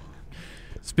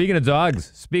 Speaking of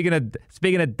dogs, speaking of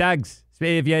dogs,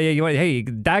 hey,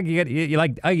 dog, you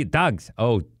like dogs?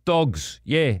 Oh, dogs.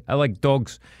 Yeah, I like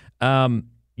dogs. There's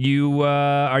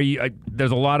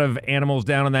a lot of animals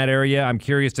down in that area. I'm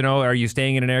curious to know, are you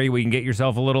staying in an area where you can get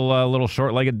yourself a little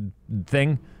short-legged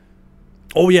thing?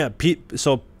 Oh yeah, Pete.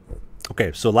 So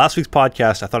last week's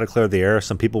podcast, I thought I cleared the air.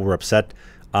 Some people were upset.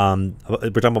 We're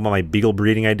talking about my beagle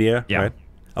breeding idea, yeah. Right?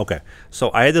 Okay,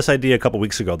 so I had this idea a couple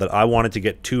weeks ago that I wanted to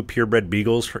get 2 purebred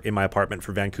beagles in my apartment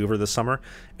for Vancouver this summer,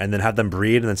 and then have them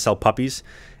breed and then sell puppies.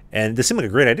 And this seemed like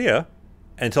a great idea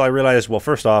until I realized, well,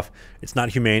 first off, it's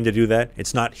not humane to do that.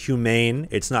 It's not humane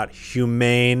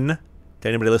to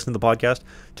anybody listening to the podcast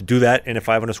to do that in a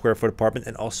 500 square foot apartment,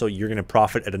 and also you're going to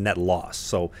profit at a net loss.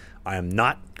 So I am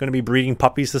not going to be breeding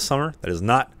puppies this summer. That is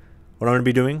not what I'm going to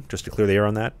be doing, just to clear the air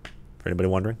on that, for anybody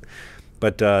wondering.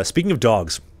 But speaking of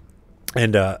dogs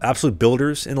and absolute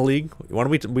builders in the league, why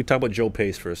don't we talk about Joe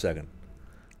Pace for a second?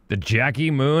 The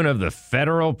Jackie Moon of the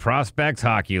Federal Prospects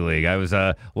Hockey League. I was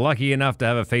lucky enough to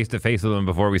have a face-to-face with him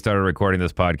before we started recording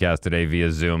this podcast today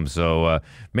via Zoom. So,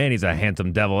 man, he's a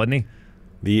handsome devil, isn't he?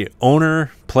 The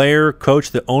owner, player,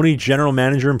 coach, the only general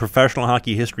manager in professional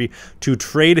hockey history to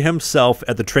trade himself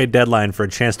at the trade deadline for a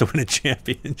chance to win a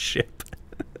championship.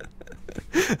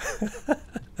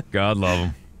 God love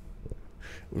him.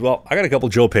 Well, I got a couple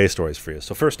Joe Pace stories for you.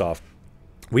 So first off,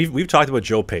 we've talked about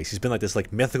Joe Pace. He's been like this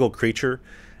mythical creature,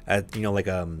 at like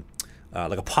a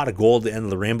pot of gold at the end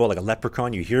of the rainbow, like a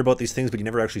leprechaun. You hear about these things, but you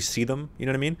never actually see them. You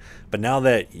know what I mean? But now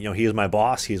that he is my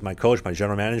boss, he is my coach, my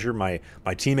general manager, my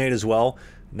teammate as well.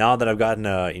 Now that I've gotten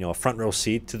a front row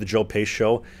seat to the Joe Pace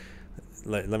show,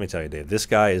 let me tell you, Dave, this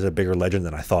guy is a bigger legend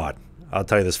than I thought. I'll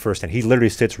tell you this firsthand. He literally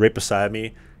sits right beside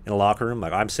me in a locker room.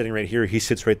 Like I'm sitting right here, he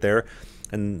sits right there.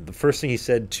 And the first thing he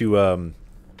said to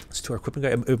our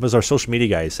equipment guy, it was our social media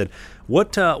guy. He said,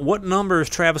 "What number is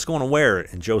Travis going to wear?"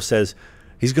 And Joe says,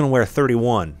 "He's going to wear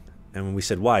 31." And when we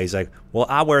said why, he's like, "Well,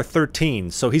 I wear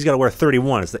 13, so he's got to wear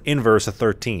 31. It's the inverse of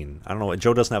 13." I don't know.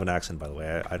 Joe doesn't have an accent, by the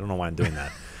way. I don't know why I'm doing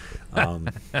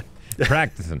that.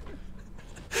 Practicing.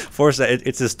 Force that.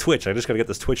 It's this twitch. I just got to get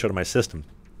this twitch out of my system.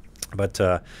 But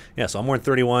so I'm wearing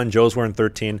 31. Joe's wearing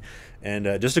 13.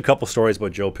 And just a couple stories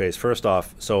about Joe Pace. First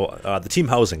off, so the team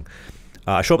housing.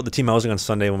 I show up at the team housing on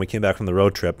Sunday when we came back from the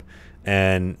road trip,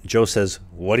 and Joe says,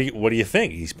 "What do you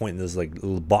think?" He's pointing to this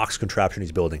little box contraption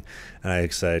he's building, and I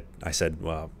said,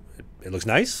 "Well, it looks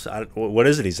nice. What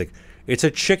is it?" He's like, "It's a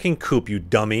chicken coop, you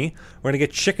dummy. We're gonna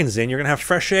get chickens in. You're gonna have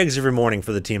fresh eggs every morning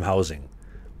for the team housing."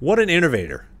 What an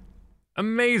innovator!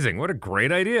 Amazing! What a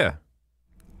great idea.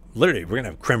 Literally, we're going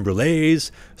to have creme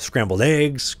brulees, scrambled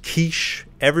eggs, quiche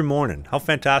every morning. How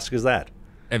fantastic is that?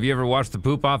 Have you ever watched the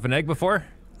poop off an egg before?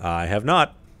 I have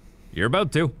not. You're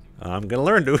about to. I'm going to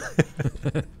learn to.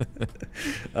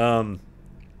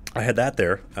 I had that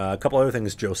there. A couple other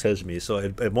things Joe says to me. So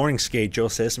at morning skate, Joe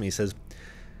says to me, he says,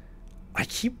 "I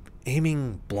keep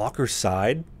aiming blocker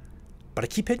side, but I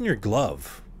keep hitting your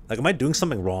glove. Like, am I doing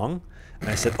something wrong?" And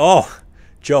I said, "Oh,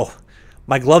 Joe,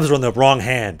 my gloves are on the wrong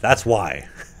hand. That's why."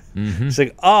 Mm-hmm. It's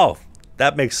like, oh,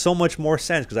 that makes so much more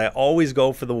sense because I always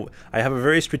go for I have a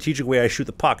very strategic way I shoot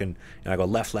the puck, and I go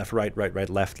left, left, right, right, right,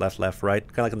 left, left, left, right,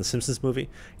 kind of like in the Simpsons movie.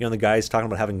 The guy's talking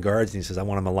about having guards, and he says, "I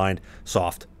want them aligned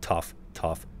soft, tough,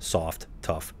 tough, soft,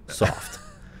 tough, soft."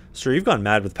 Sir, you've gone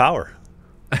mad with power.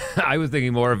 I was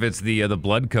thinking more if it's the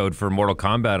blood code for Mortal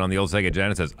Kombat on the old Sega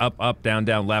Genesis. Up, up, down,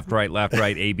 down, left, right,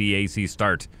 A, B, A, C,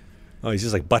 start. Oh, he's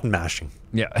just like button mashing.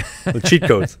 Yeah. The cheat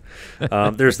codes.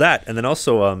 There's that. And then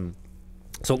also,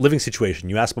 so living situation.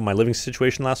 You asked about my living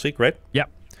situation last week, right? Yeah.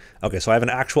 Okay, so I have an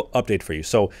actual update for you.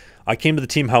 So I came to the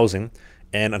team housing,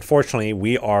 and unfortunately,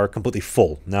 we are completely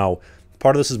full. Now,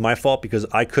 part of this is my fault because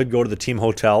I could go to the team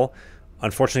hotel.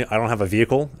 Unfortunately, I don't have a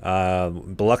vehicle.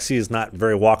 Biloxi is not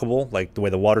very walkable, like the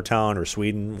way the Watertown or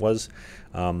Sweden was.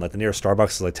 Like the nearest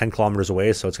Starbucks is like 10 kilometers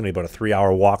away, so it's going to be about a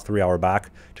 3-hour walk, 3-hour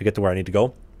back to get to where I need to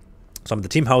go. So I'm at the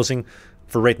team housing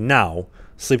for right now,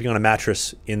 sleeping on a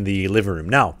mattress in the living room.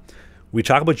 Now, we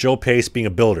talk about Joe Pace being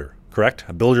a builder, correct?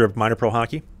 A builder of minor pro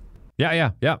hockey? Yeah.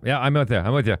 I'm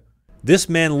with you. This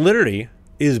man literally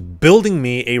is building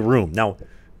me a room. Now,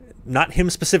 not him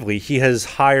specifically. He has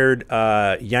hired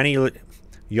Yanni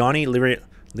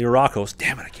Lirakos.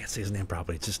 Damn it, I can't say his name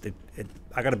properly. It's just,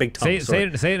 I got a big tongue. Say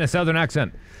it in a southern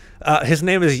accent. His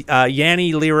name is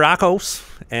Yanni Lirakos,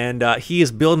 and he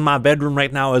is building my bedroom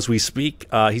right now as we speak.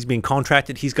 He's being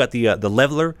contracted. He's got the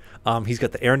leveler, he's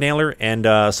got the air nailer, and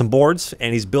some boards,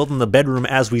 and he's building the bedroom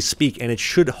as we speak, and it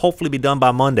should hopefully be done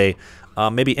by Monday,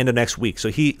 maybe into next week. So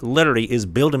he literally is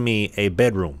building me a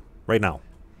bedroom right now.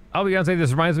 I'll be honest,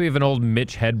 this reminds me of an old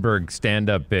Mitch Hedberg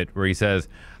stand-up bit where he says,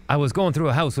 "I was going through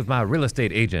a house with my real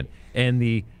estate agent, and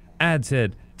the ad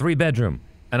said 3-bedroom.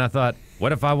 And I thought,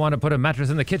 what if I want to put a mattress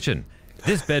in the kitchen?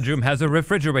 This bedroom has a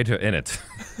refrigerator in it."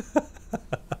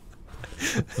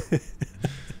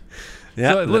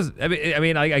 Yeah. So, listen, I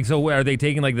mean, so are they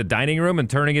taking like the dining room and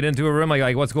turning it into a room?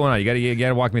 Like what's going on? You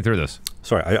gotta walk me through this.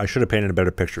 Sorry, I should have painted a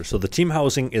better picture. So the team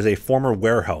housing is a former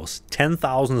warehouse,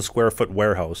 10,000 square foot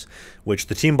warehouse, which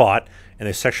the team bought, and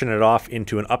they sectioned it off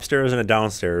into an upstairs and a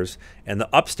downstairs. And the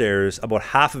upstairs, about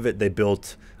half of it they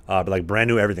built like brand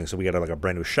new everything. So we got like a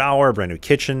brand new shower, brand new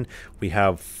kitchen. We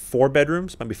have 4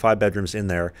 bedrooms, maybe 5 bedrooms in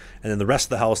there. And then the rest of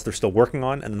the house they're still working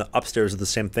on. And then the upstairs is the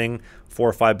same thing, 4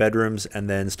 or 5 bedrooms, and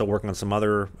then still working on some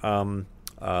other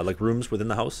like rooms within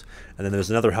the house. And then there's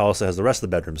another house that has the rest of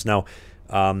the bedrooms. Now,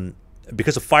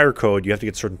 because of fire code, you have to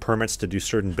get certain permits to do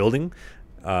certain building,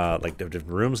 like different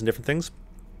rooms and different things.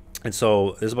 And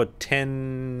so there's about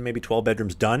 10, maybe 12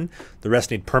 bedrooms done. The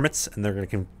rest need permits, and they're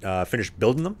going to finish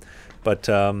building them. But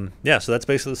yeah, so that's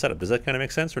basically the setup. Does that kind of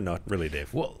make sense or not really,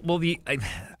 Dave? Well,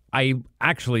 I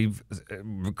actually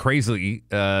crazily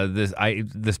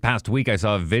this past week I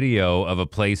saw a video of a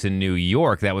place in New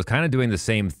York that was kind of doing the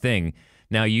same thing.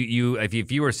 Now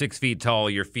if you were 6 feet tall,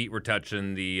 your feet were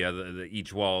touching the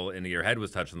each wall, and your head was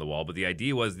touching the wall. But the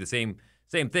idea was the same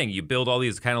thing. You build all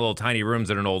these kind of little tiny rooms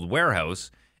in an old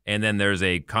warehouse. And then there's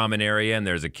a common area, and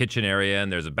there's a kitchen area,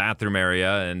 and there's a bathroom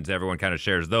area, and everyone kind of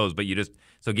shares those. But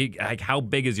like, how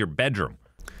big is your bedroom?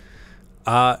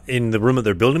 In the room that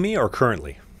they're building me, or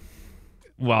currently?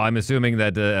 Well, I'm assuming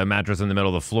that a mattress in the middle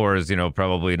of the floor is,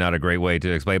 probably not a great way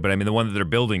to explain. But I mean, the one that they're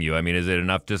building you, I mean, is it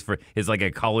enough is like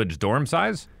a college dorm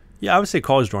size? Yeah, I would say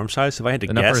college dorm size. If I had to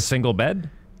guess, enough for a single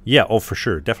bed? Yeah, oh for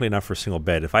sure, definitely enough for a single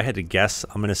bed. If I had to guess,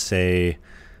 I'm gonna say.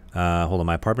 Hold on,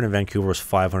 my apartment in Vancouver was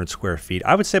 500 square feet.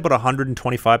 I would say about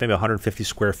 125, maybe 150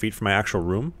 square feet for my actual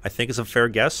room. I think is a fair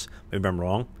guess. Maybe I'm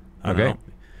wrong. I don't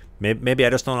know. Maybe I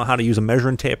just don't know how to use a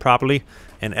measuring tape properly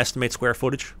and estimate square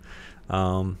footage.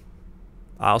 I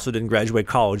also didn't graduate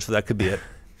college, so that could be it.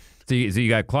 So you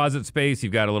got closet space,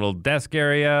 you've got a little desk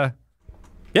area.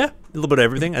 Yeah, a little bit of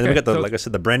everything. And then we got like I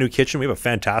said, the brand new kitchen. We have a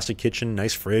fantastic kitchen,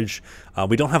 nice fridge.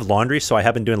 We don't have laundry, so I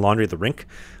have been doing laundry at the rink.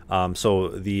 So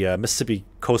the Mississippi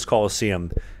Coast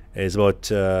Coliseum is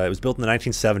about, it was built in the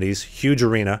 1970s, huge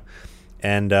arena.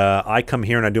 And I come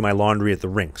here and I do my laundry at the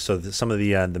rink. So some of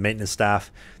the maintenance staff,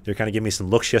 they're kind of giving me some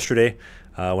looks yesterday.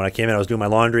 When I came in, I was doing my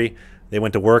laundry. They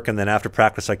went to work, and then after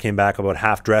practice, I came back about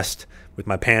half dressed with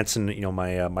my pants, and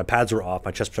my pads were off,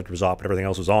 my chest protector was off, but everything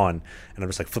else was on, and I'm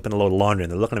just like flipping a load of laundry,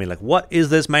 and they're looking at me like, "What is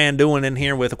this man doing in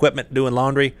here with equipment doing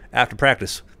laundry after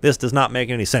practice? This does not make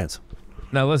any sense."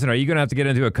 Now, listen, are you going to have to get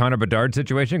into a Connor Bedard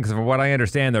situation? Because from what I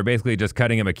understand, they're basically just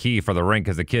cutting him a key for the rink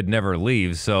because the kid never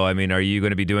leaves. So, I mean, are you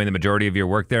going to be doing the majority of your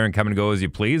work there and come and go as you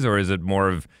please, or is it more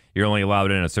of you're only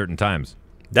allowed in at certain times?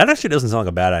 That actually doesn't sound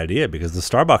like a bad idea, because the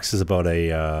Starbucks is about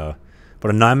a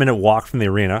 9-minute walk from the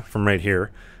arena from right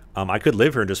here. I could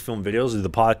live here and just film videos, doing the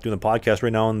podcast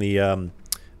right now in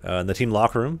the team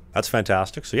locker room. That's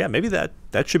fantastic. So yeah, maybe that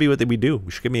should be what we do.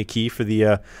 We should give me a key for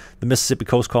the Mississippi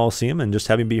Coast Coliseum and just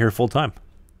have me be here full time.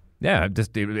 Yeah,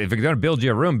 just if you're going to build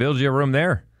you a room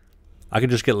there. I could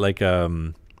just get like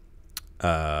what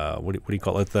do you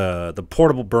call it? The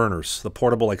portable burners, the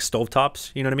portable like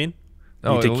stovetops. You know what I mean?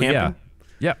 Oh, you take camping?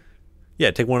 Yeah. Yeah,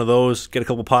 take one of those, get a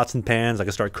couple pots and pans. I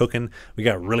can start cooking. We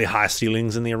got really high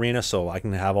ceilings in the arena, so I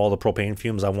can have all the propane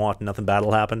fumes I want. Nothing bad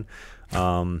will happen.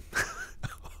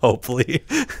 Hopefully.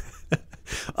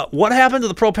 What happened to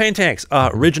the propane tanks?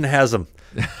 Ridgen has them.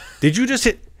 Did you just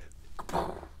hit?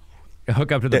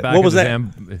 Hook up to the back. What was that?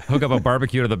 Hook up a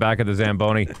barbecue to the back of the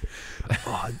Zamboni.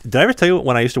 Did I ever tell you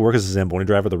when I used to work as a Zamboni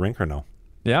driver at the rink or no?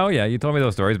 Yeah, oh yeah. You told me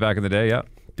those stories back in the day. Yeah.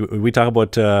 Did we talk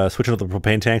about switching to the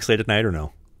propane tanks late at night or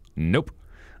no? Nope.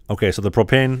 Okay, so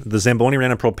the Zamboni ran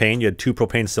on propane. You had 2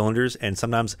 propane cylinders, and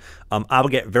sometimes I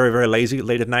would get very, very lazy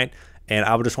late at night, and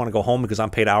I would just want to go home because I'm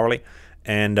paid hourly.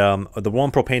 And the one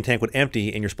propane tank would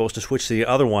empty, and you're supposed to switch to the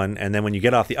other one, and then when you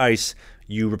get off the ice,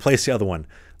 you replace the other one.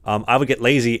 I would get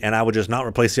lazy, and I would just not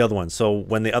replace the other one. So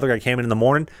when the other guy came in the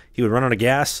morning, he would run out of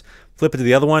gas, flip it to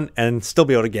the other one, and still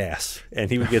be out of gas. And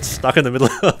he would get stuck in the middle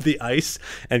of the ice.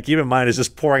 And keep in mind, it's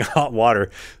just pouring hot water.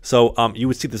 So you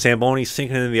would see the Zamboni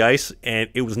sinking into the ice,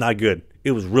 and it was not good.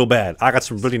 It was real bad. I got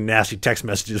some really nasty text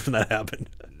messages when that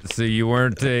happened. So you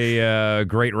weren't a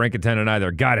great rink attendant either.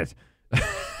 Got it.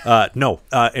 No.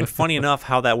 And funny enough,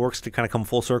 how that works to kind of come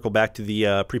full circle back to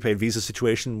the prepaid visa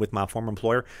situation with my former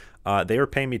employer. They were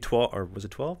paying me 12, or was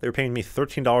it 12? They were paying me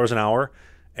 $13 an hour,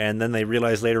 and then they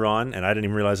realized later on, and I didn't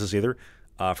even realize this either,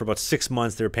 for about 6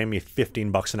 months they were paying me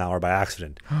 $15 an hour by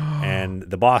accident. And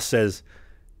the boss says,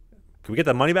 "Can we get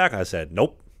that money back?" I said,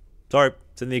 "Nope. Sorry,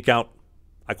 it's in the account.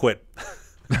 I quit."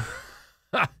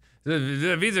 It's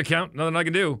a Visa account. Nothing I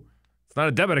can do. It's not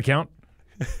a debit account.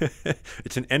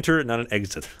 It's an enter, not an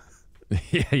exit.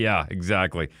 Yeah,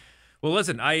 exactly. Well,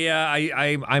 listen,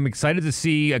 I'm excited to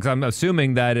see, because I'm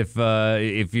assuming that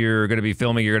if you're going to be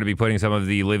filming, you're going to be putting some of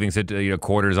the living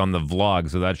quarters on the vlog,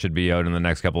 so that should be out in the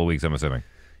next couple of weeks, I'm assuming.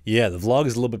 Yeah, the vlog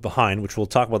is a little bit behind, which we'll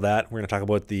talk about that. We're going to talk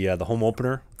about the home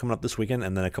opener coming up this weekend,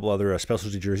 and then a couple other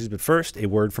specialty jerseys. But first, a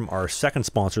word from our second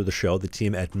sponsor of the show, the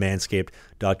team at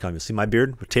Manscaped.com. You'll see my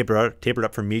beard tapered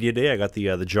up for Media Day. I got the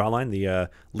jawline, the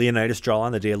Leonidas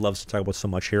jawline, the Dave loves to talk about so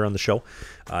much here on the show.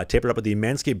 Tapered up with the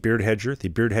Manscaped Beard Hedger. The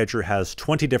Beard Hedger has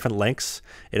 20 different lengths.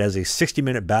 It has a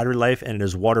 60-minute battery life, and it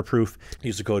is waterproof.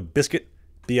 Use the code BISCUIT.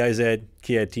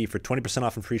 BIZKIT for 20%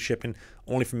 off and free shipping,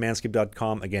 only from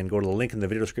manscaped.com. Again, go to the link in the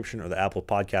video description or the Apple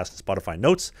Podcast and Spotify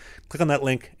notes. Click on that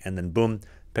link, and then boom,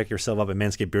 pick yourself up a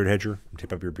Manscaped Beard Hedger and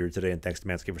tape up your beard today. And thanks to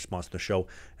Manscaped for sponsoring the show,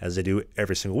 as they do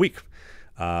every single week.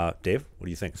 Dave, what do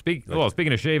you think?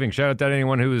 Speaking of shaving, shout out to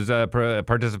anyone who's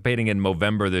participating in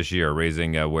Movember this year,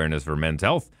 raising awareness for men's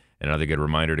health. Another good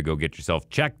reminder to go get yourself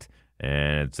checked.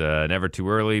 And it's never too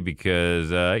early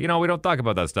because, we don't talk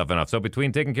about that stuff enough. So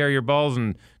between taking care of your balls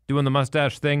and doing the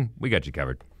mustache thing, we got you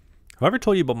covered. Have I ever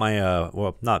told you about my,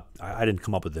 I didn't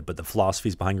come up with it, but the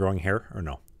philosophies behind growing hair, or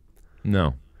no?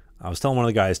 No. I was telling one of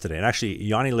the guys today, and actually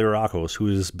Yanni Lirakos, who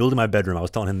is building my bedroom, I was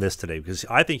telling him this today because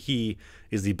I think he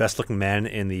is the best looking man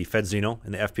in the Fedzino,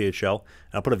 in the FPHL.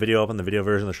 And I'll put a video up on the video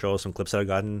version of the show, some clips that I've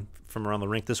gotten from around the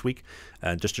rink this week,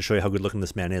 just to show you how good looking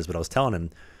this man is. But I was telling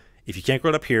him, if you can't grow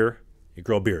it up here, you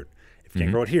grow a beard. If you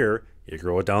can't grow it here, you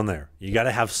grow it down there. You got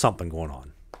to have something going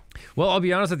on. Well, I'll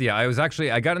be honest with you.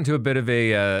 I got into a bit of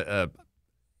a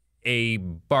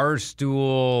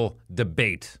barstool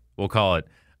debate, we'll call it,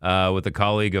 with a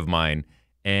colleague of mine.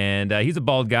 And he's a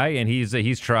bald guy, and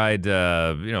he's tried,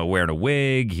 wearing a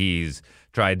wig. He's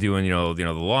tried doing,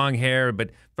 the long hair. But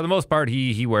for the most part,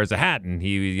 he wears a hat, and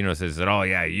he, says, "Oh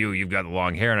yeah, you've got the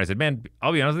long hair." And I said, "Man,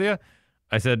 I'll be honest with you.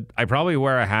 I said, I probably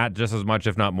wear a hat just as much,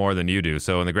 if not more, than you do.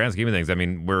 So in the grand scheme of things, I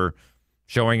mean, we're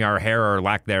showing our hair or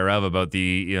lack thereof about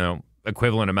the,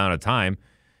 equivalent amount of time.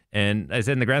 And I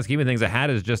said, in the grand scheme of things, a hat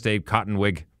is just a cotton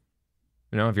wig.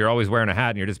 If you're always wearing a hat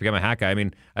and you're just become a hat guy, I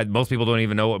mean, most people don't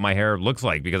even know what my hair looks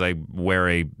like because I wear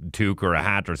a toque or a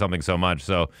hat or something so much.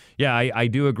 So, yeah, I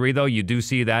do agree, though. You do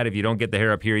see that. If you don't get the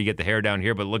hair up here, you get the hair down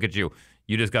here. But look at you.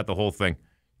 You just got the whole thing.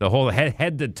 The whole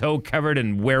head to toe covered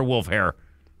in werewolf hair.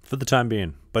 For the time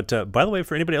being. But by the way,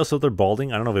 for anybody else out there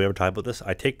balding, I don't know if we've ever talked about this.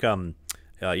 I take, you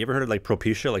ever heard of like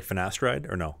Propecia, like finasteride,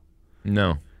 or no?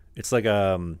 No. It's like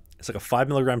a 5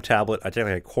 milligram tablet. I take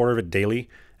like a quarter of it daily,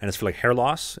 and it's for like hair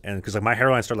loss. And because like my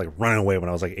hairline started like running away when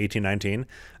I was like 18, 19,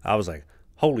 I was like,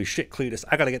 holy shit, Cletus,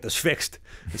 I got to get this fixed.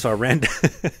 And so I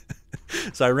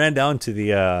ran down to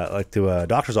the to a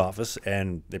doctor's office,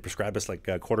 and they prescribed us like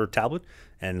a quarter tablet,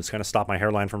 and it's going to stop my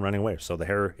hairline from running away. So the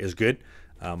hair is good.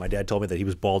 My dad told me that he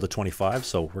was bald at 25,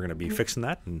 so we're going to be fixing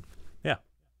that, and yeah.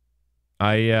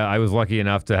 I was lucky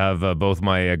enough to have both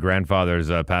my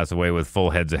grandfathers pass away with full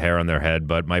heads of hair on their head,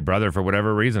 but my brother, for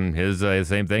whatever reason, his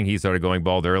same thing. He started going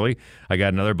bald early. I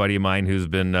got another buddy of mine who's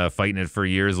been fighting it for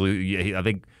years. I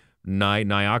think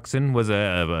Nioxin was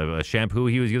a shampoo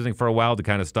he was using for a while to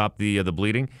kind of stop the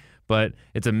bleeding. But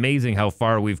it's amazing how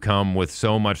far we've come with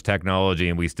so much technology,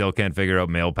 and we still can't figure out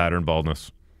male pattern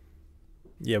baldness.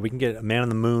 Yeah, we can get a man on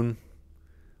the moon.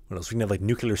 What else? We can have like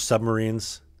nuclear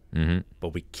submarines,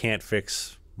 but we can't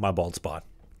fix my bald spot.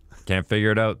 Can't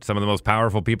figure it out. Some of the most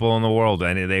powerful people in the world,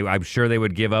 and I'm sure they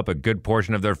would give up a good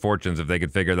portion of their fortunes if they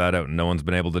could figure that out, and no one's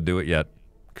been able to do it yet.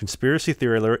 Conspiracy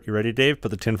theory alert. You ready, Dave? Put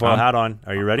the tinfoil hat on.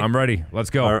 Are you ready? I'm ready. Let's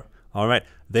go. All right.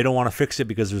 They don't want to fix it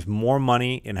because there's more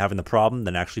money in having the problem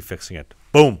than actually fixing it.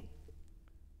 Boom.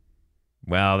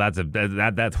 Well, that's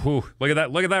whew. Look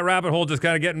at that rabbit hole just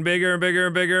kind of getting bigger and bigger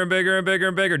and bigger and bigger and bigger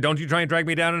and bigger. Don't you try and drag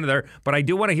me down into there. But I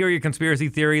do want to hear your conspiracy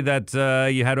theory that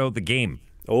you had about the game.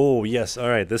 Oh, yes. All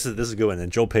right. This is a good one.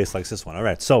 And Joe Pace likes this one. All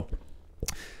right. So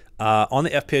on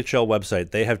the FPHL website,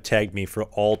 they have tagged me for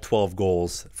all 12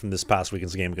 goals from this past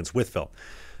weekend's game against Wytheville.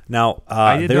 Now,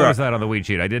 I did notice that on the weed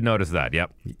sheet. I did notice that.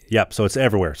 Yep. Yep. So it's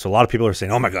everywhere. So a lot of people are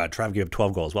saying, oh, my God, Trav gave up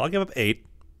 12 goals. Well, I'll give up 8.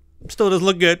 Still doesn't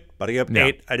look good, but I gave up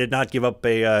 8. I did not give up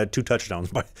 2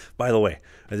 touchdowns, by the way.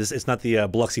 It's not the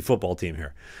Biloxi football team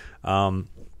here.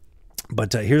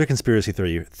 But here's a conspiracy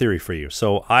theory for you.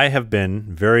 So I have been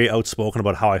very outspoken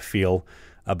about how I feel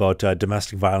about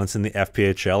domestic violence in the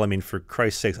FPHL. I mean, for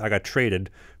Christ's sakes, I got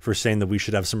traded for saying that we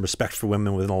should have some respect for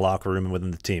women within the locker room and within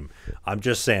the team. I'm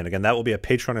just saying, again, that will be a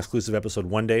Patreon-exclusive episode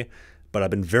one day, but I've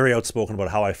been very outspoken about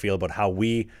how I feel about how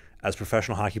we, as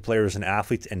professional hockey players and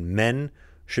athletes and men,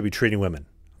 should be treating women,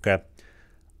 okay?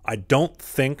 I don't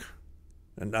think,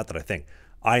 and not that I think,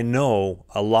 I know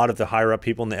a lot of the higher-up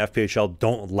people in the FPHL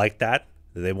don't like that.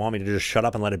 They want me to just shut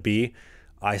up and let it be.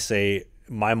 I say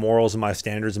my morals and my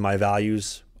standards and my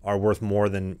values are worth more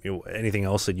than anything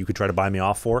else that you could try to buy me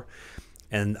off for.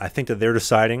 And I think that they're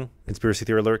deciding, conspiracy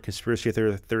theory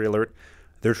alert,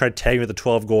 they're trying to tag me with the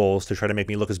 12 goals to try to make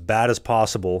me look as bad as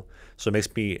possible, so it makes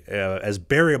me as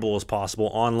bearable as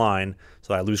possible online,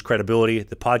 so I lose credibility,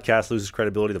 the podcast loses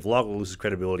credibility, the vlog loses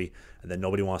credibility, and then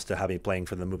nobody wants to have me playing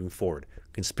for them moving forward.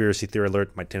 Conspiracy theory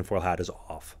alert, my tinfoil hat is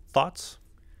off. Thoughts?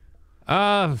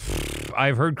 I've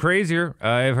heard crazier.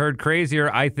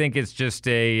 I think it's just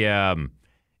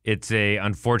it's a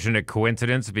unfortunate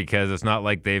coincidence because it's not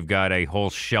like they've got a whole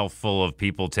shelf full of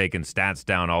people taking stats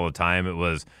down all the time. It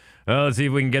was, oh, let's see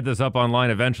if we can get this up online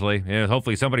eventually.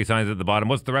 Hopefully somebody signs it at the bottom.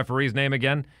 What's the referee's name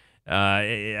again?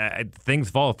 Things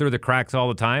fall through the cracks all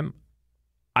the time.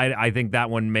 I think that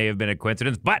one may have been a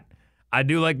coincidence, but I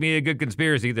do like me a good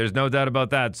conspiracy. There's no doubt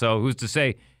about that. So who's to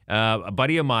say? A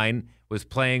buddy of mine was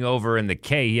playing over in the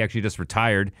K. He actually just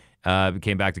retired,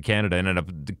 came back to Canada, and ended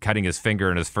up cutting his finger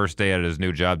on his first day at his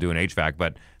new job doing HVAC.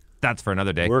 But that's for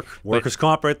another day. Workers'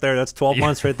 comp right there. That's 12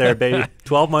 months right there, baby.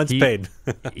 12 months paid.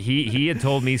 he had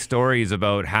told me stories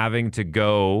about having to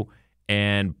go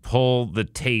and pull the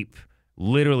tape,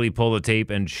 literally pull the tape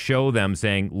and show them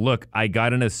saying, look, I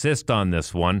got an assist on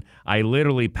this one. I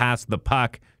literally passed the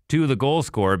puck to the goal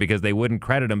scorer because they wouldn't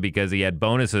credit him because he had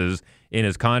bonuses in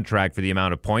his contract for the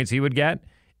amount of points he would get,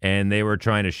 and they were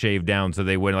trying to shave down so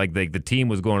they wouldn't, like the team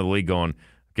was going to the league going,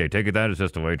 okay, take that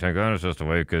assist away, take that assist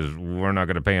away because we're not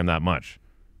going to pay him that much.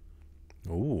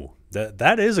 Ooh,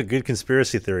 that is a good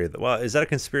conspiracy theory. Well, is that a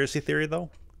conspiracy theory though?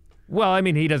 Well, I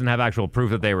mean, he doesn't have actual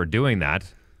proof that they were doing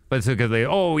that. But it's because they,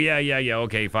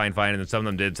 okay, fine. And then some of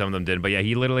them did, some of them didn't. But yeah,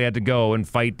 he literally had to go and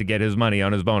fight to get his money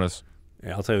on his bonus.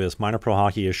 Yeah, I'll tell you this: minor pro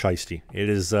hockey is shiesty. It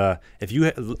is. If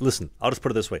you listen, I'll just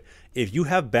put it this way: if you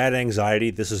have bad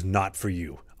anxiety, this is not for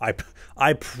you.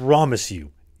 I promise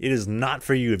you, it is not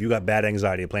for you. If you got bad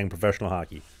anxiety playing professional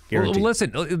hockey, guaranteed. Well,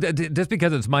 listen, just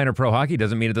because it's minor pro hockey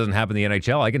doesn't mean it doesn't happen in the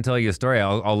NHL. I can tell you a story.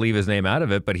 I'll leave his name out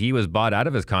of it, but he was bought out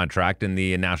of his contract in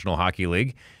the National Hockey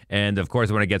League. And, of course,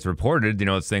 when it gets reported,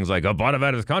 it's things like, oh, bought out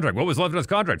of his contract. What was left in his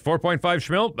contract? 4.5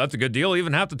 schmil? That's a good deal.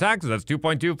 Even half the taxes. That's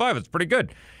 2.25. It's pretty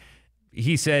good.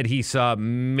 He said he saw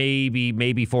maybe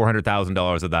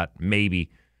 $400,000 of that. Maybe.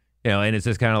 And it's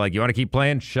just kind of like, you want to keep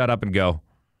playing? Shut up and go.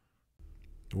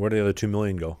 Where did the other $2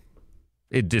 million go?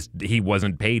 He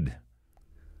wasn't paid.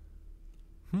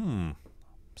 So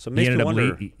it makes me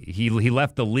wonder. He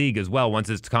left the league as well. Once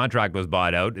his contract was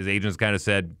bought out, his agents kind of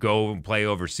said, go and play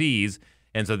overseas.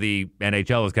 And so the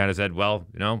NHL has kind of said, well,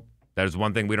 there's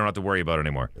one thing we don't have to worry about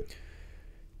anymore.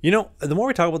 The more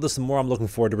we talk about this, the more I'm looking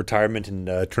forward to retirement and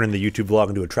turning the YouTube vlog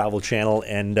into a travel channel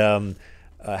and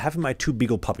having my 2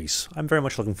 beagle puppies. I'm very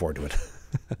much looking forward to it.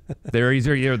 They're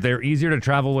easier to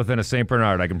travel with than a St.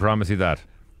 Bernard. I can promise you that.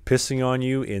 Pissing on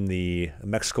you in the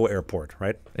Mexico airport,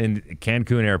 right? In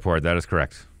Cancun airport, that is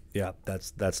correct. Yeah,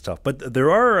 that's tough. But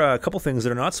there are a couple things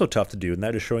that are not so tough to do, and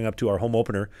that is showing up to our home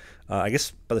opener. I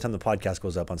guess by the time the podcast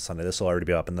goes up on Sunday, this will already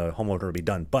be up, and the home opener will be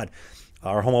done. But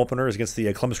our home opener is against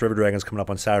the Columbus River Dragons coming up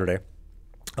on Saturday.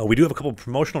 We do have a couple of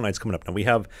promotional nights coming up. Now, we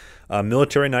have a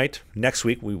military night next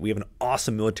week. We have an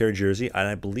awesome military jersey, and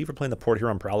I believe we're playing the Port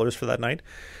Huron Prowlers for that night.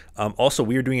 Also,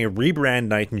 we are doing a rebrand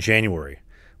night in January.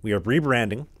 We are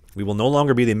rebranding. We will no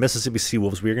longer be the Mississippi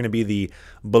Seawolves. We are going to be the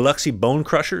Biloxi Bone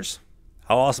Crushers.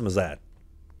 How awesome is that?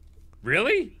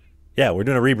 Really? Yeah, we're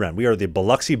doing a rebrand. We are the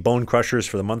Biloxi Bone Crushers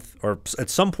for the month, or at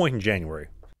some point in January.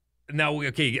 Now,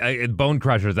 okay, Bone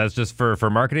Crushers, that's just for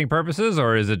marketing purposes,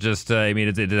 or is it just,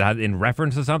 is it in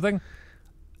reference to something?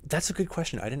 That's a good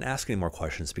question. I didn't ask any more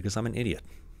questions because I'm an idiot.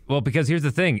 Well, because here's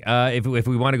the thing. If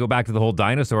we want to go back to the whole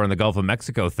dinosaur in the Gulf of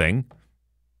Mexico thing,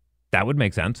 that would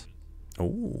make sense.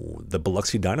 Oh, the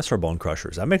Biloxi Dinosaur Bone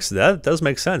Crushers. That does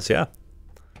make sense, yeah.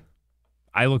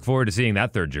 I look forward to seeing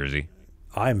that third jersey.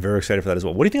 I'm very excited for that as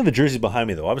well. What do you think of the jerseys behind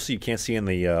me, though? Obviously, you can't see in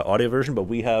the audio version, but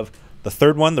we have the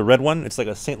third one, the red one. It's like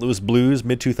a St. Louis Blues,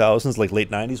 mid-2000s, like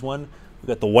late 90s one. We've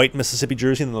got the white Mississippi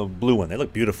jersey and the blue one. They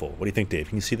look beautiful. What do you think, Dave?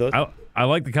 Can you see those? I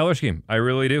like the color scheme. I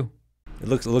really do. It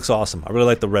looks awesome. I really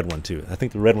like the red one, too. I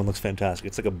think the red one looks fantastic.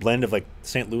 It's like a blend of like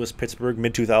St. Louis, Pittsburgh,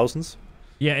 mid-2000s.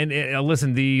 Yeah, and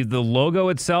listen, the logo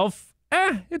itself,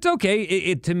 it's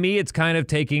okay. To me, it's kind of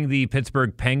taking the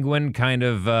Pittsburgh Penguin kind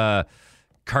of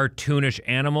cartoonish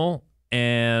animal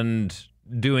and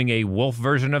doing a wolf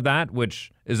version of that,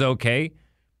 which is okay.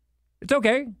 It's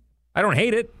okay. I don't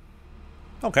hate it.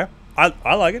 Okay.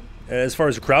 I like it. As far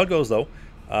as the crowd goes, though,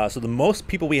 so the most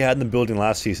people we had in the building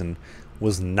last season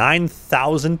was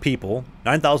 9,000 people,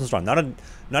 9,000 strong,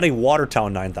 not a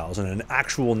Watertown 9,000, an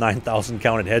actual 9,000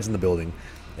 counted heads in the building.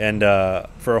 And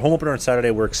for a home opener on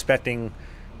Saturday, we're expecting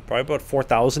probably about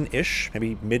 4,000-ish,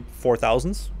 maybe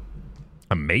mid-4,000s.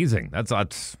 Amazing.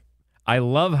 That's I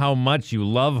love how much you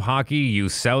love hockey, you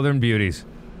Southern beauties.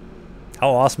 How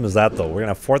awesome is that, though? We're going to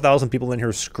have 4,000 people in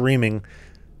here screaming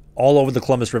all over the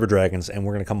Columbus River Dragons, and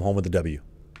we're going to come home with the W.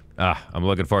 I'm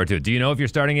looking forward to it. Do you know if you're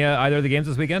starting either of the games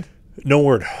this weekend? No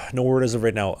word as of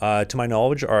right now. To my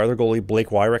knowledge, our other goalie, Blake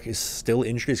Wyrick, is still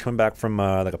injured. He's coming back from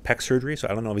like a pec surgery, so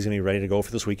I don't know if he's going to be ready to go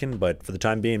for this weekend. But for the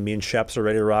time being, me and Sheps are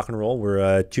ready to rock and roll.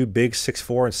 We're two big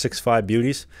 6'4" and 6'5"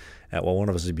 beauties. Well, one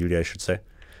of us is a beauty, I should say.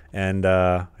 And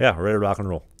yeah, we're ready to rock and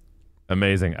roll.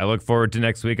 Amazing. I look forward to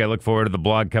next week. I look forward to the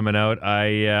blog coming out.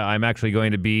 I'm actually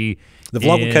going to be. The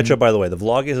vlog will catch up, by the way. The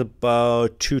vlog is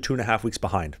about 2.5 weeks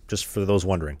behind, just for those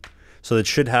wondering. So it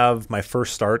should have my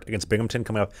first start against Binghamton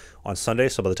coming up on Sunday.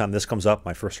 So by the time this comes up,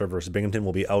 my first start versus Binghamton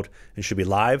will be out and should be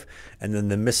live. And then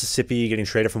the Mississippi getting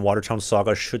traded from Watertown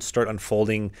saga should start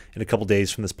unfolding in a couple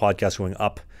days from this podcast going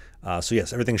up. So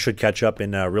yes, everything should catch up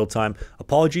in real time.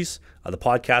 Apologies. The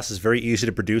podcast is very easy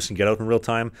to produce and get out in real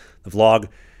time. The vlog,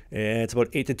 it's about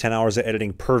 8 to 10 hours of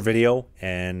editing per video,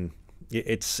 and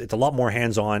it's a lot more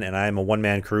hands-on, and I'm a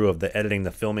one-man crew of the editing,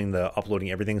 the filming, the uploading,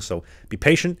 everything. So be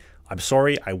patient. I'm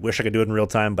sorry. I wish I could do it in real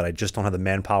time, but I just don't have the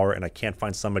manpower, and I can't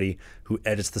find somebody who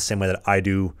edits the same way that I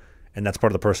do, and that's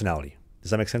part of the personality.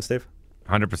 Does that make sense, Dave?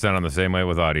 100% on the same way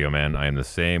with audio, man. I am the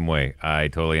same way. I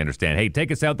totally understand. Hey,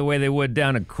 take us out the way they would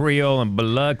down in Creole and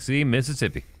Biloxi,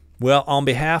 Mississippi. Well, on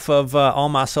behalf of all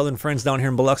my southern friends down here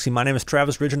in Biloxi, my name is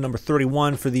Travis Ridgen, number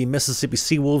 31 for the Mississippi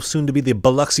Seawolves, soon to be the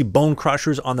Biloxi Bone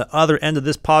Crushers on the other end of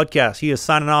this podcast. He is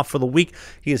signing off for the week.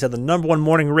 He has had the #1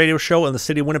 morning radio show in the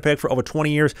city of Winnipeg for over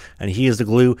 20 years, and he is the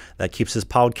glue that keeps his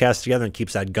podcast together and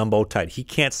keeps that gumbo tight. He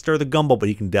can't stir the gumbo, but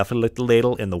he can definitely lick the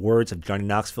ladle. In the words of Johnny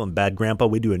Knoxville and Bad Grandpa,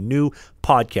 we do a new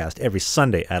podcast every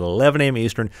Sunday at 11 a.m.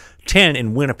 Eastern, 10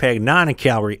 in Winnipeg, 9 in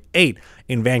Calgary, 8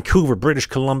 in Vancouver, British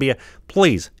Columbia.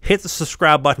 Please hit the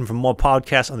subscribe button for more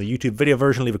podcasts on the YouTube video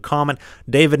version. Leave a comment.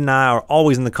 David and I are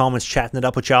always in the comments chatting it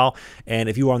up with y'all. And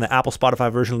if you are on the Apple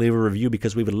Spotify version, leave a review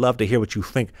because we would love to hear what you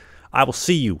think. I will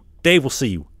see you, Dave will see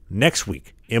you next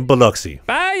week in Biloxi.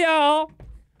 Bye, y'all.